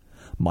me.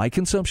 My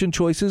consumption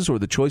choices, or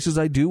the choices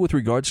I do with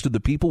regards to the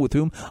people with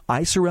whom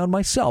I surround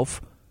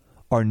myself,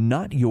 are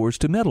not yours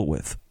to meddle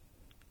with.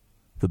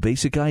 The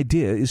basic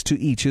idea is to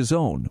each his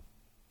own.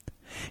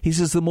 He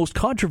says the most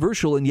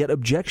controversial and yet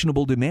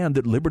objectionable demand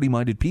that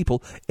liberty-minded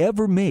people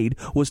ever made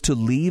was to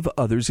leave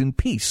others in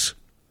peace.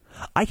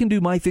 I can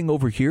do my thing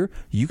over here,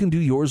 you can do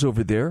yours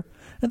over there,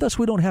 and thus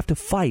we don't have to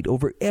fight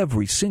over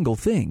every single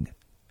thing.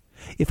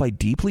 If I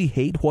deeply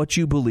hate what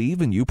you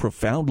believe and you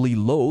profoundly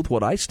loathe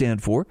what I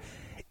stand for,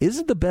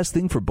 isn't the best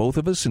thing for both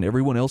of us and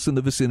everyone else in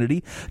the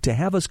vicinity to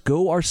have us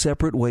go our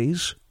separate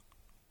ways?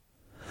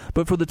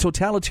 But for the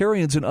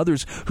totalitarians and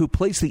others who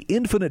place the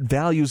infinite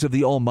values of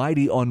the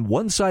Almighty on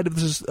one side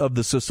of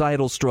the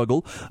societal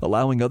struggle,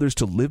 allowing others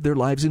to live their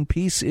lives in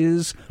peace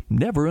is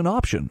never an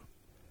option.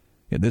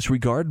 In this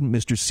regard,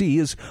 Mr. C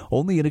is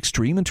only an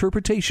extreme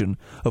interpretation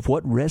of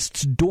what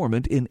rests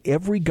dormant in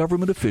every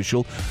government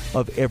official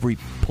of every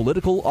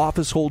political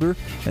office holder,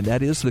 and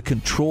that is the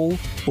control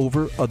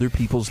over other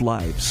people's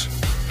lives.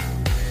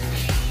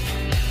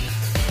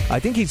 I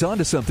think he's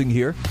onto something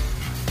here.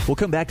 We'll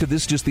come back to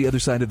this just the other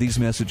side of these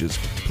messages.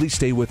 Please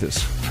stay with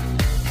us.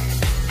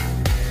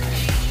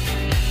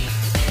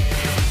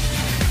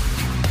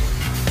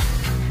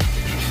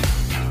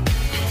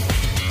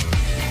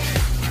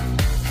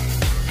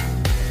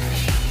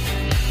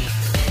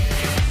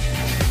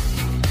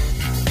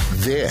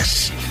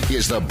 This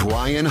is the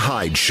Brian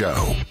Hyde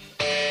Show.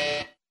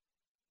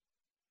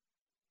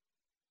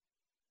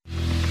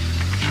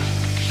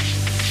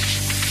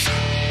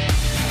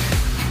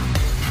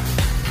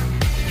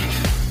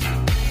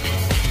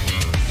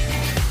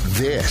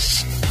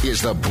 This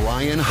is the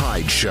Brian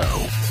Hyde Show.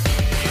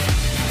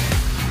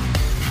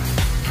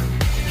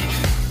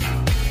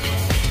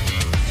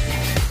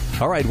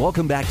 All right,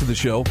 welcome back to the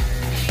show.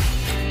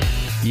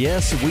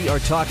 Yes, we are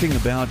talking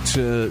about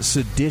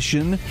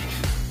sedition.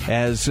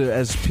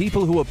 As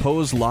people who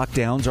oppose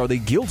lockdowns, are they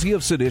guilty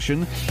of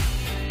sedition?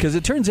 Because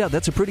it turns out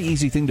that's a pretty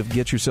easy thing to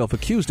get yourself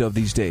accused of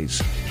these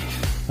days.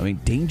 I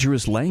mean,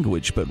 dangerous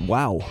language, but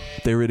wow,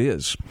 there it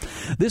is.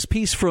 This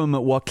piece from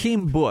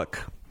Joachim Buch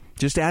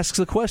just asks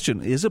the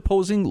question, is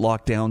opposing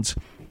lockdowns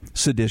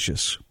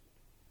seditious?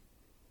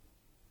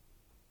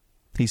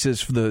 He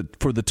says for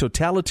the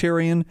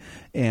totalitarian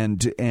and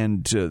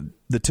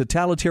the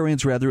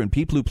totalitarians and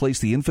people who place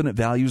the infinite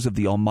values of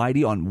the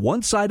Almighty on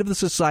one side of the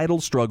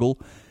societal struggle,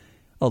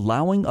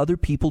 allowing other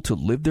people to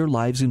live their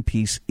lives in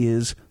peace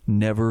is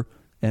never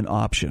an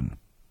option.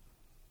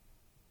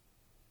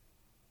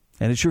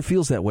 And it sure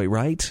feels that way,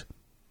 right?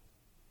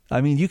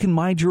 I mean, you can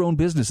mind your own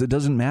business. It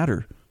doesn't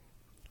matter.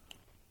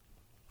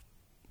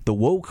 The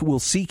woke will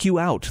seek you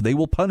out. They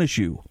will punish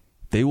you.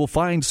 They will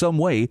find some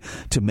way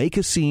to make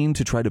a scene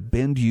to try to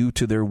bend you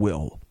to their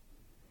will.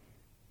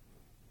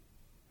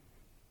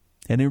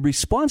 And in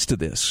response to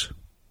this,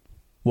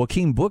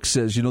 Joachim Buch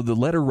says, the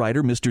letter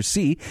writer, Mr.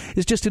 C,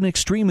 is just an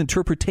extreme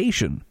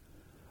interpretation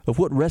of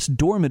what rests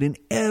dormant in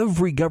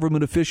every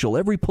government official,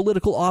 every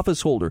political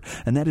office holder,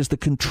 and that is the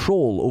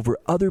control over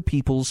other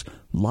people's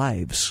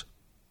lives.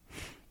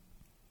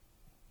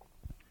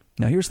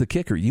 Now, here's the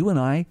kicker. You and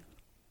I,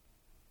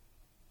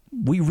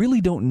 we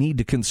really don't need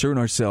to concern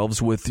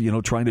ourselves with,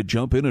 trying to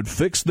jump in and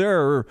fix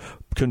their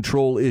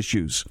control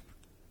issues.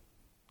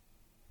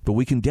 But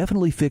we can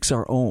definitely fix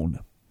our own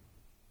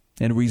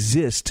and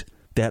resist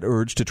that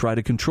urge to try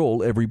to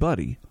control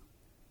everybody.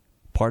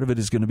 Part of it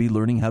is going to be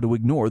learning how to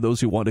ignore those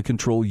who want to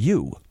control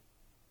you.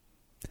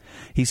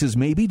 He says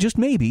maybe, just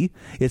maybe,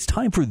 it's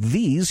time for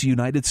these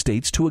United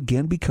States to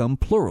again become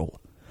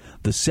plural,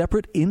 the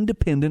separate,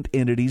 independent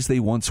entities they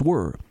once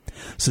were.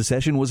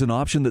 Secession was an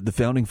option that the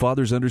Founding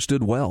Fathers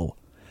understood well,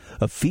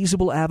 a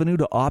feasible avenue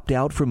to opt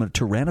out from a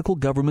tyrannical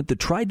government that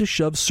tried to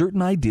shove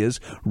certain ideas,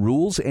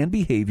 rules, and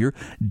behavior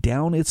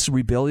down its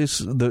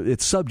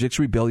subjects'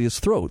 rebellious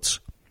throats.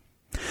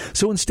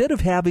 So instead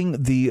of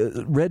having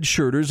the red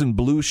shirters and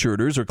blue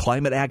shirters, or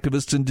climate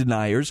activists and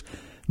deniers,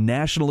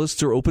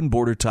 nationalists or open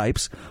border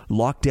types,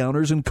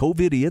 lockdowners and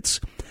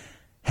COVIDiots,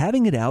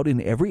 having it out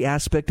in every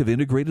aspect of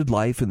integrated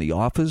life, in the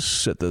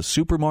office, at the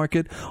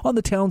supermarket, on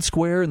the town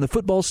square, in the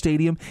football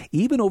stadium,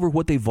 even over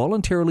what they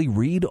voluntarily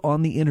read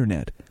on the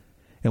internet,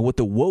 and what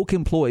the woke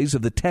employees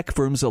of the tech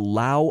firms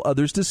allow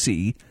others to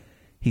see,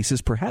 he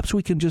says perhaps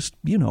we can just,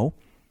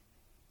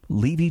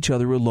 leave each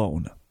other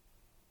alone.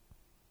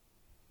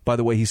 By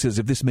the way, he says,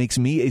 if this makes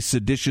me a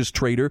seditious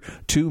traitor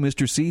to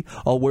Mr. C,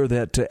 I'll wear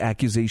that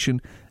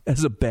accusation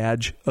as a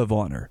badge of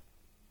honor.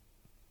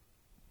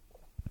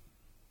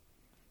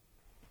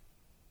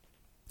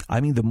 I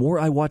mean, the more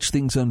I watch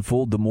things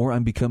unfold, the more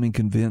I'm becoming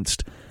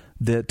convinced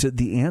that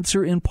the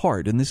answer in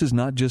part, and this is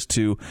not just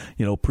to,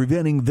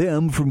 preventing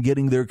them from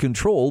getting their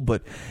control,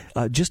 but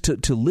just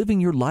to living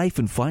your life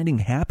and finding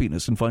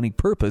happiness and finding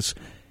purpose,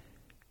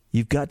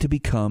 you've got to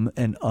become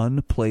an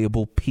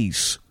unplayable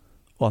piece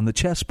on the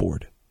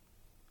chessboard.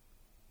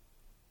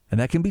 And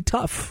that can be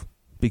tough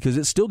because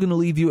it's still going to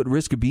leave you at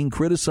risk of being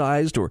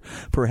criticized or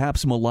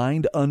perhaps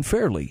maligned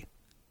unfairly.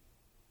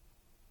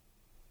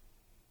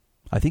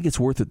 I think it's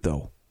worth it,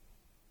 though.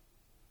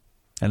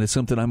 And it's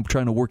something I'm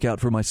trying to work out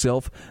for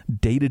myself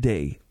day to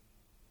day.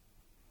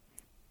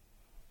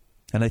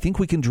 And I think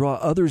we can draw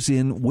others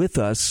in with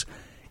us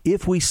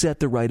if we set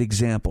the right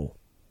example.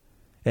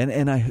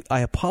 And I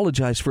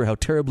apologize for how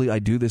terribly I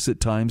do this at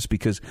times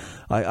because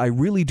I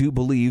really do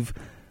believe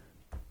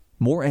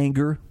more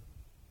anger,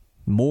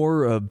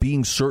 more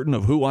being certain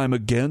of who I'm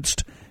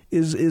against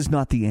is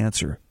not the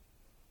answer.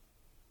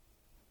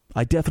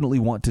 I definitely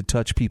want to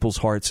touch people's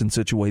hearts in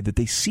such a way that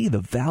they see the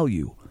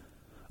value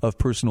of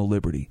personal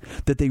liberty,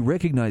 that they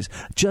recognize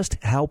just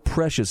how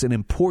precious and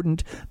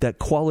important that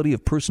quality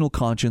of personal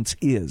conscience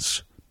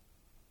is,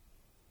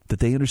 that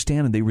they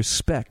understand and they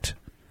respect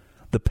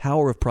the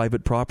power of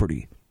private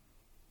property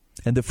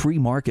and the free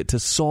market to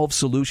solve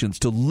solutions,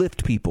 to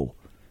lift people.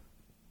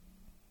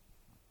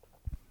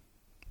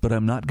 But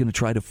I'm not going to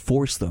try to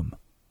force them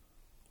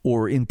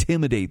or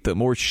intimidate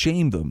them or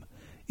shame them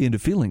into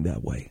feeling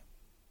that way.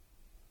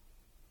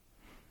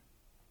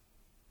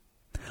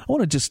 I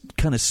want to just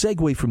kind of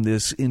segue from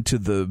this into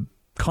the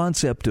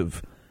concept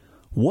of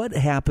what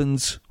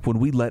happens when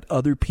we let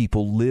other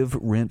people live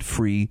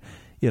rent-free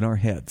in our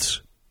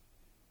heads.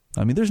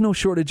 I mean, there's no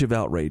shortage of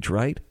outrage,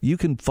 right? You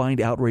can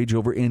find outrage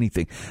over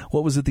anything.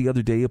 What was it the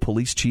other day? A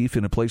police chief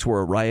in a place where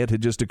a riot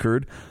had just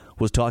occurred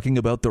was talking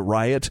about the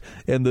riot,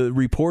 and the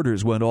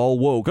reporters went all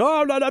woke.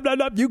 Oh,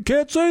 no, you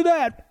can't say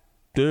that.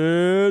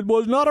 It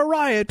was not a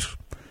riot.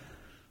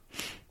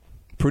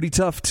 Pretty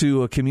tough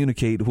to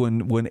communicate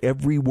when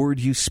every word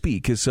you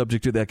speak is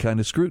subject to that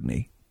kind of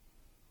scrutiny.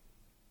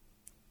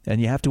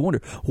 And you have to wonder,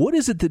 what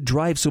is it that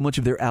drives so much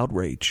of their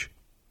outrage?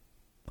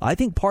 I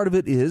think part of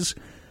it is,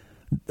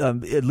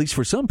 at least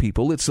for some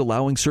people, it's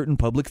allowing certain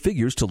public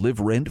figures to live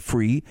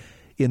rent-free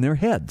in their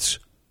heads.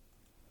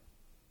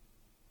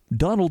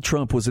 Donald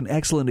Trump was an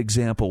excellent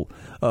example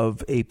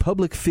of a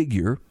public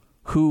figure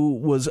who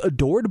was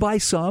adored by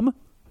some,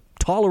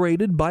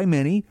 tolerated by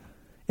many,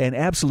 and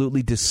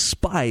absolutely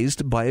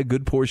despised by a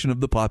good portion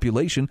of the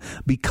population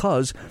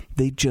because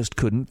they just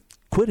couldn't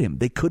quit him.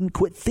 They couldn't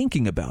quit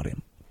thinking about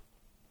him.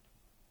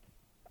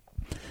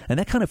 And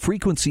that kind of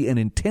frequency and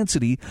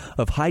intensity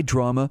of high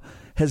drama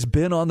has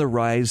been on the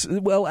rise,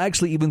 well,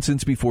 actually even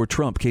since before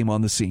Trump came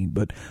on the scene.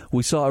 But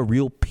we saw a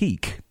real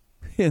peak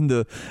in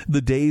the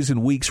days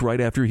and weeks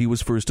right after he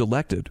was first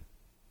elected.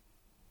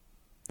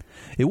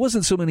 It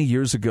wasn't so many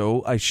years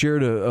ago I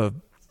shared a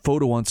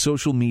photo on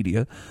social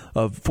media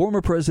of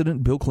former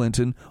President Bill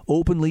Clinton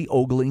openly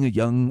ogling a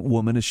young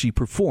woman as she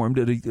performed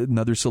at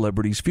another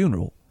celebrity's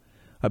funeral.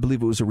 I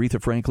believe it was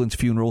Aretha Franklin's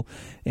funeral,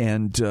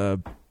 and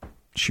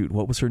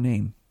what was her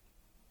name?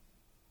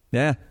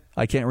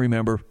 I can't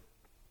remember.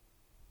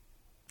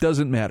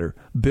 Doesn't matter.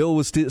 Bill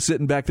was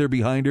sitting back there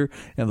behind her,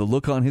 and the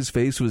look on his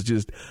face was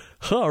just,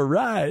 all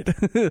right,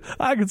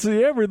 I can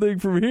see everything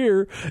from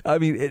here. I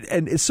mean,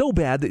 and it's so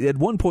bad that at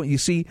one point you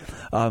see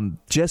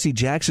Jesse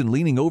Jackson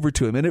leaning over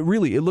to him, and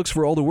it looks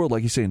for all the world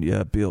like he's saying,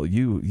 yeah, Bill,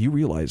 you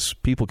realize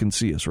people can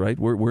see us, right?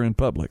 We're in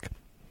public.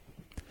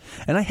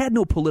 And I had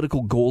no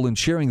political goal in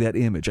sharing that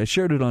image. I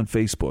shared it on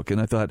Facebook,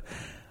 and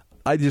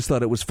I just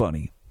thought it was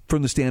funny.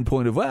 From the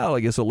standpoint of, well,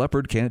 I guess a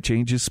leopard can't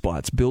change his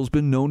spots. Bill's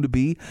been known to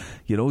be,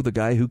 the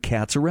guy who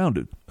cats around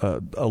it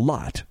a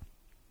lot.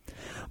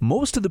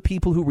 Most of the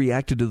people who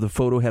reacted to the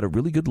photo had a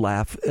really good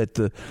laugh at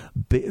the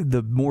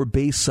more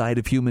base side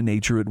of human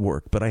nature at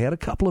work. But I had a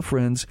couple of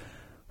friends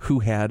who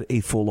had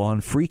a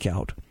full-on freak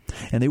out.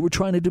 And they were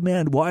trying to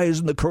demand, why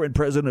isn't the current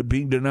president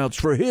being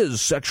denounced for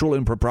his sexual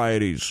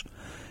improprieties?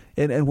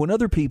 And when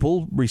other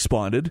people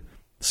responded,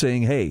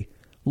 saying, hey,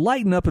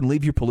 lighten up and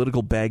leave your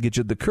political baggage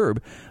at the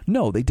curb.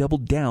 No, they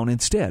doubled down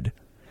instead.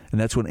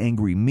 And that's when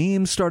angry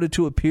memes started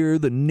to appear,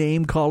 the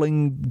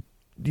name-calling,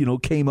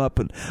 came up,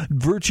 and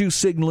virtue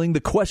signaling,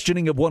 the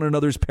questioning of one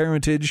another's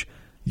parentage.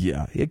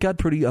 Yeah, it got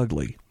pretty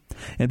ugly.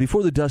 And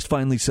before the dust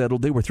finally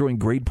settled, they were throwing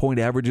grade point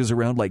averages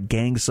around like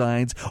gang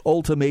signs.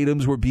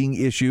 Ultimatums were being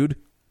issued.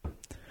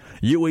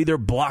 You either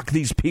block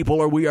these people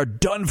or we are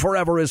done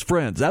forever as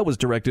friends. That was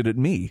directed at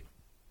me.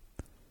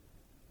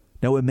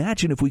 Now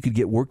imagine if we could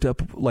get worked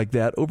up like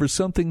that over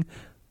something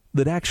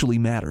that actually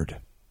mattered.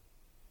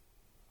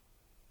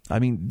 I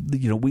mean,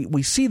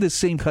 we see this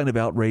same kind of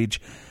outrage,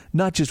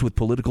 not just with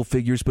political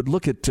figures, but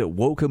look at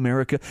woke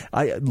America.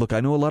 I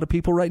know a lot of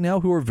people right now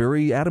who are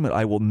very adamant.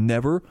 I will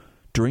never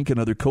drink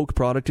another Coke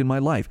product in my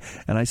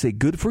life. And I say,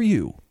 good for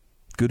you.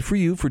 Good for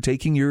you for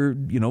taking your,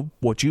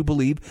 what you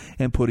believe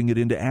and putting it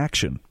into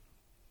action.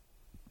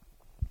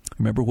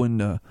 Remember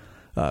when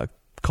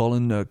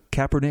Colin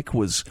Kaepernick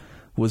was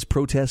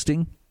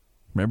protesting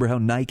Remember how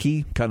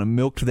Nike kind of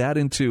milked that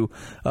into,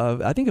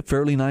 I think, a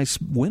fairly nice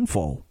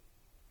windfall.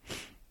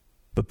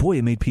 But boy,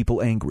 it made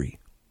people angry.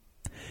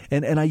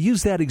 And I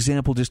use that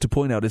example just to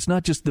point out it's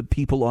not just the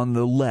people on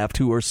the left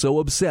who are so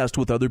obsessed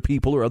with other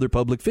people or other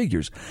public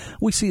figures.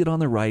 We see it on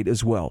the right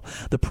as well.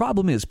 The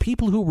problem is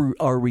people who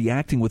are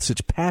reacting with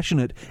such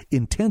passionate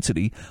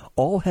intensity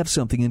all have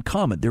something in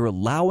common. They're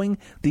allowing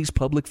these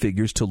public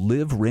figures to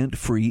live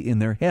rent-free in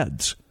their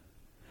heads.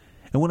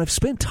 And when I've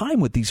spent time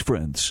with these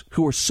friends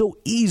who are so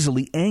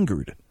easily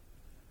angered,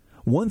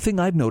 one thing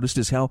I've noticed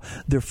is how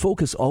their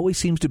focus always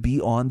seems to be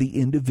on the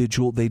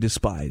individual they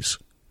despise.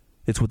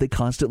 It's what they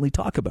constantly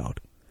talk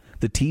about.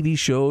 The TV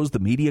shows, the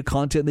media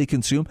content they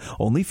consume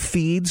only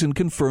feeds and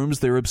confirms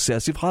their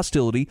obsessive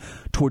hostility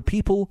toward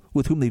people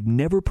with whom they've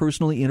never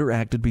personally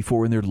interacted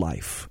before in their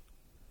life.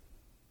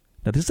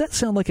 Now, does that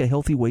sound like a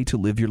healthy way to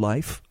live your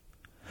life?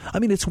 I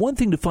mean, it's one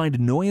thing to find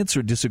annoyance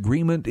or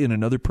disagreement in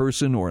another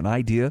person or an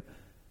idea,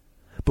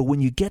 but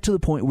when you get to the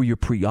point where you're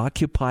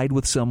preoccupied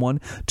with someone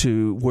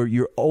to where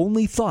your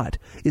only thought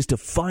is to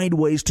find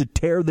ways to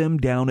tear them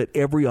down at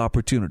every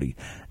opportunity,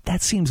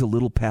 that seems a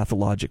little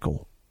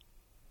pathological.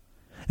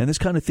 And this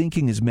kind of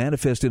thinking is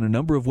manifest in a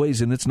number of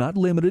ways, and it's not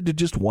limited to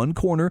just one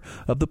corner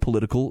of the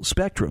political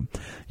spectrum.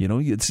 You know,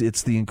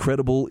 it's the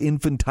incredible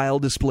infantile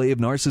display of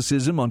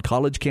narcissism on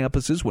college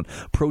campuses when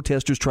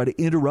protesters try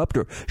to interrupt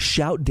or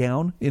shout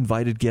down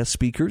invited guest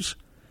speakers.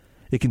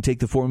 It can take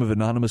the form of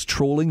anonymous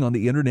trolling on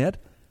the internet,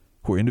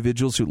 where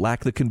individuals who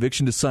lack the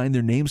conviction to sign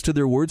their names to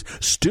their words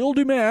still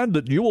demand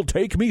that you will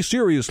take me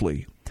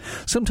seriously.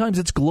 Sometimes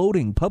it's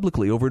gloating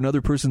publicly over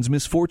another person's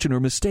misfortune or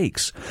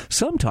mistakes.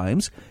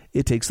 Sometimes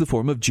it takes the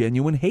form of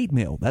genuine hate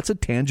mail. That's a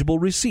tangible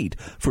receipt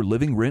for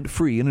living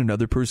rent-free in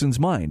another person's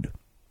mind.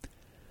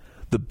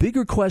 The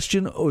bigger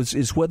question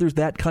is whether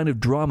that kind of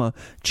drama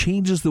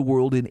changes the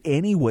world in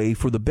any way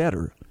for the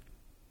better.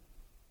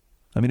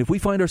 I mean, if we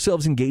find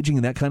ourselves engaging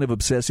in that kind of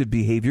obsessive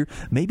behavior,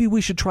 maybe we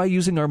should try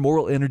using our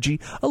moral energy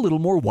a little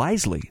more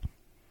wisely.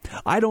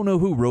 I don't know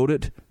who wrote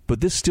it,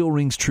 but this still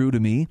rings true to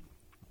me.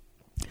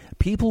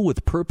 People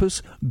with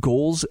purpose,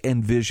 goals,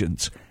 and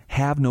visions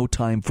have no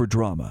time for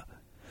drama.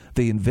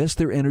 They invest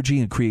their energy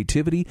and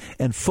creativity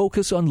and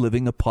focus on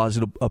living a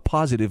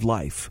positive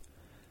life.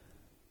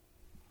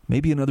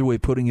 Maybe another way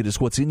of putting it is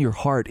what's in your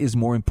heart is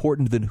more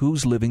important than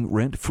who's living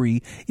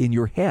rent-free in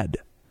your head.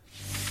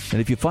 And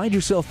if you find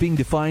yourself being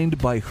defined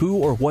by who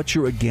or what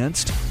you're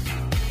against,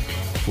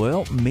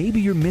 well,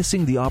 maybe you're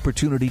missing the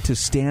opportunity to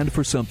stand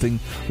for something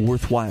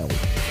worthwhile.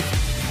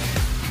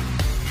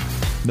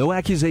 No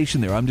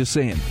accusation there, I'm just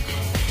saying.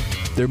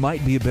 There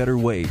might be a better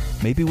way.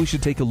 Maybe we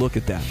should take a look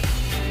at that.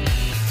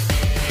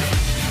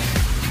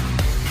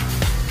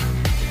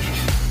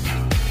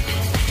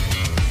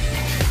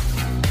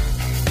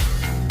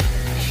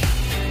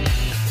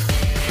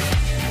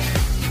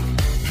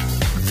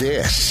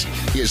 This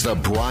is The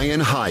Brian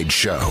Hyde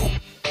Show.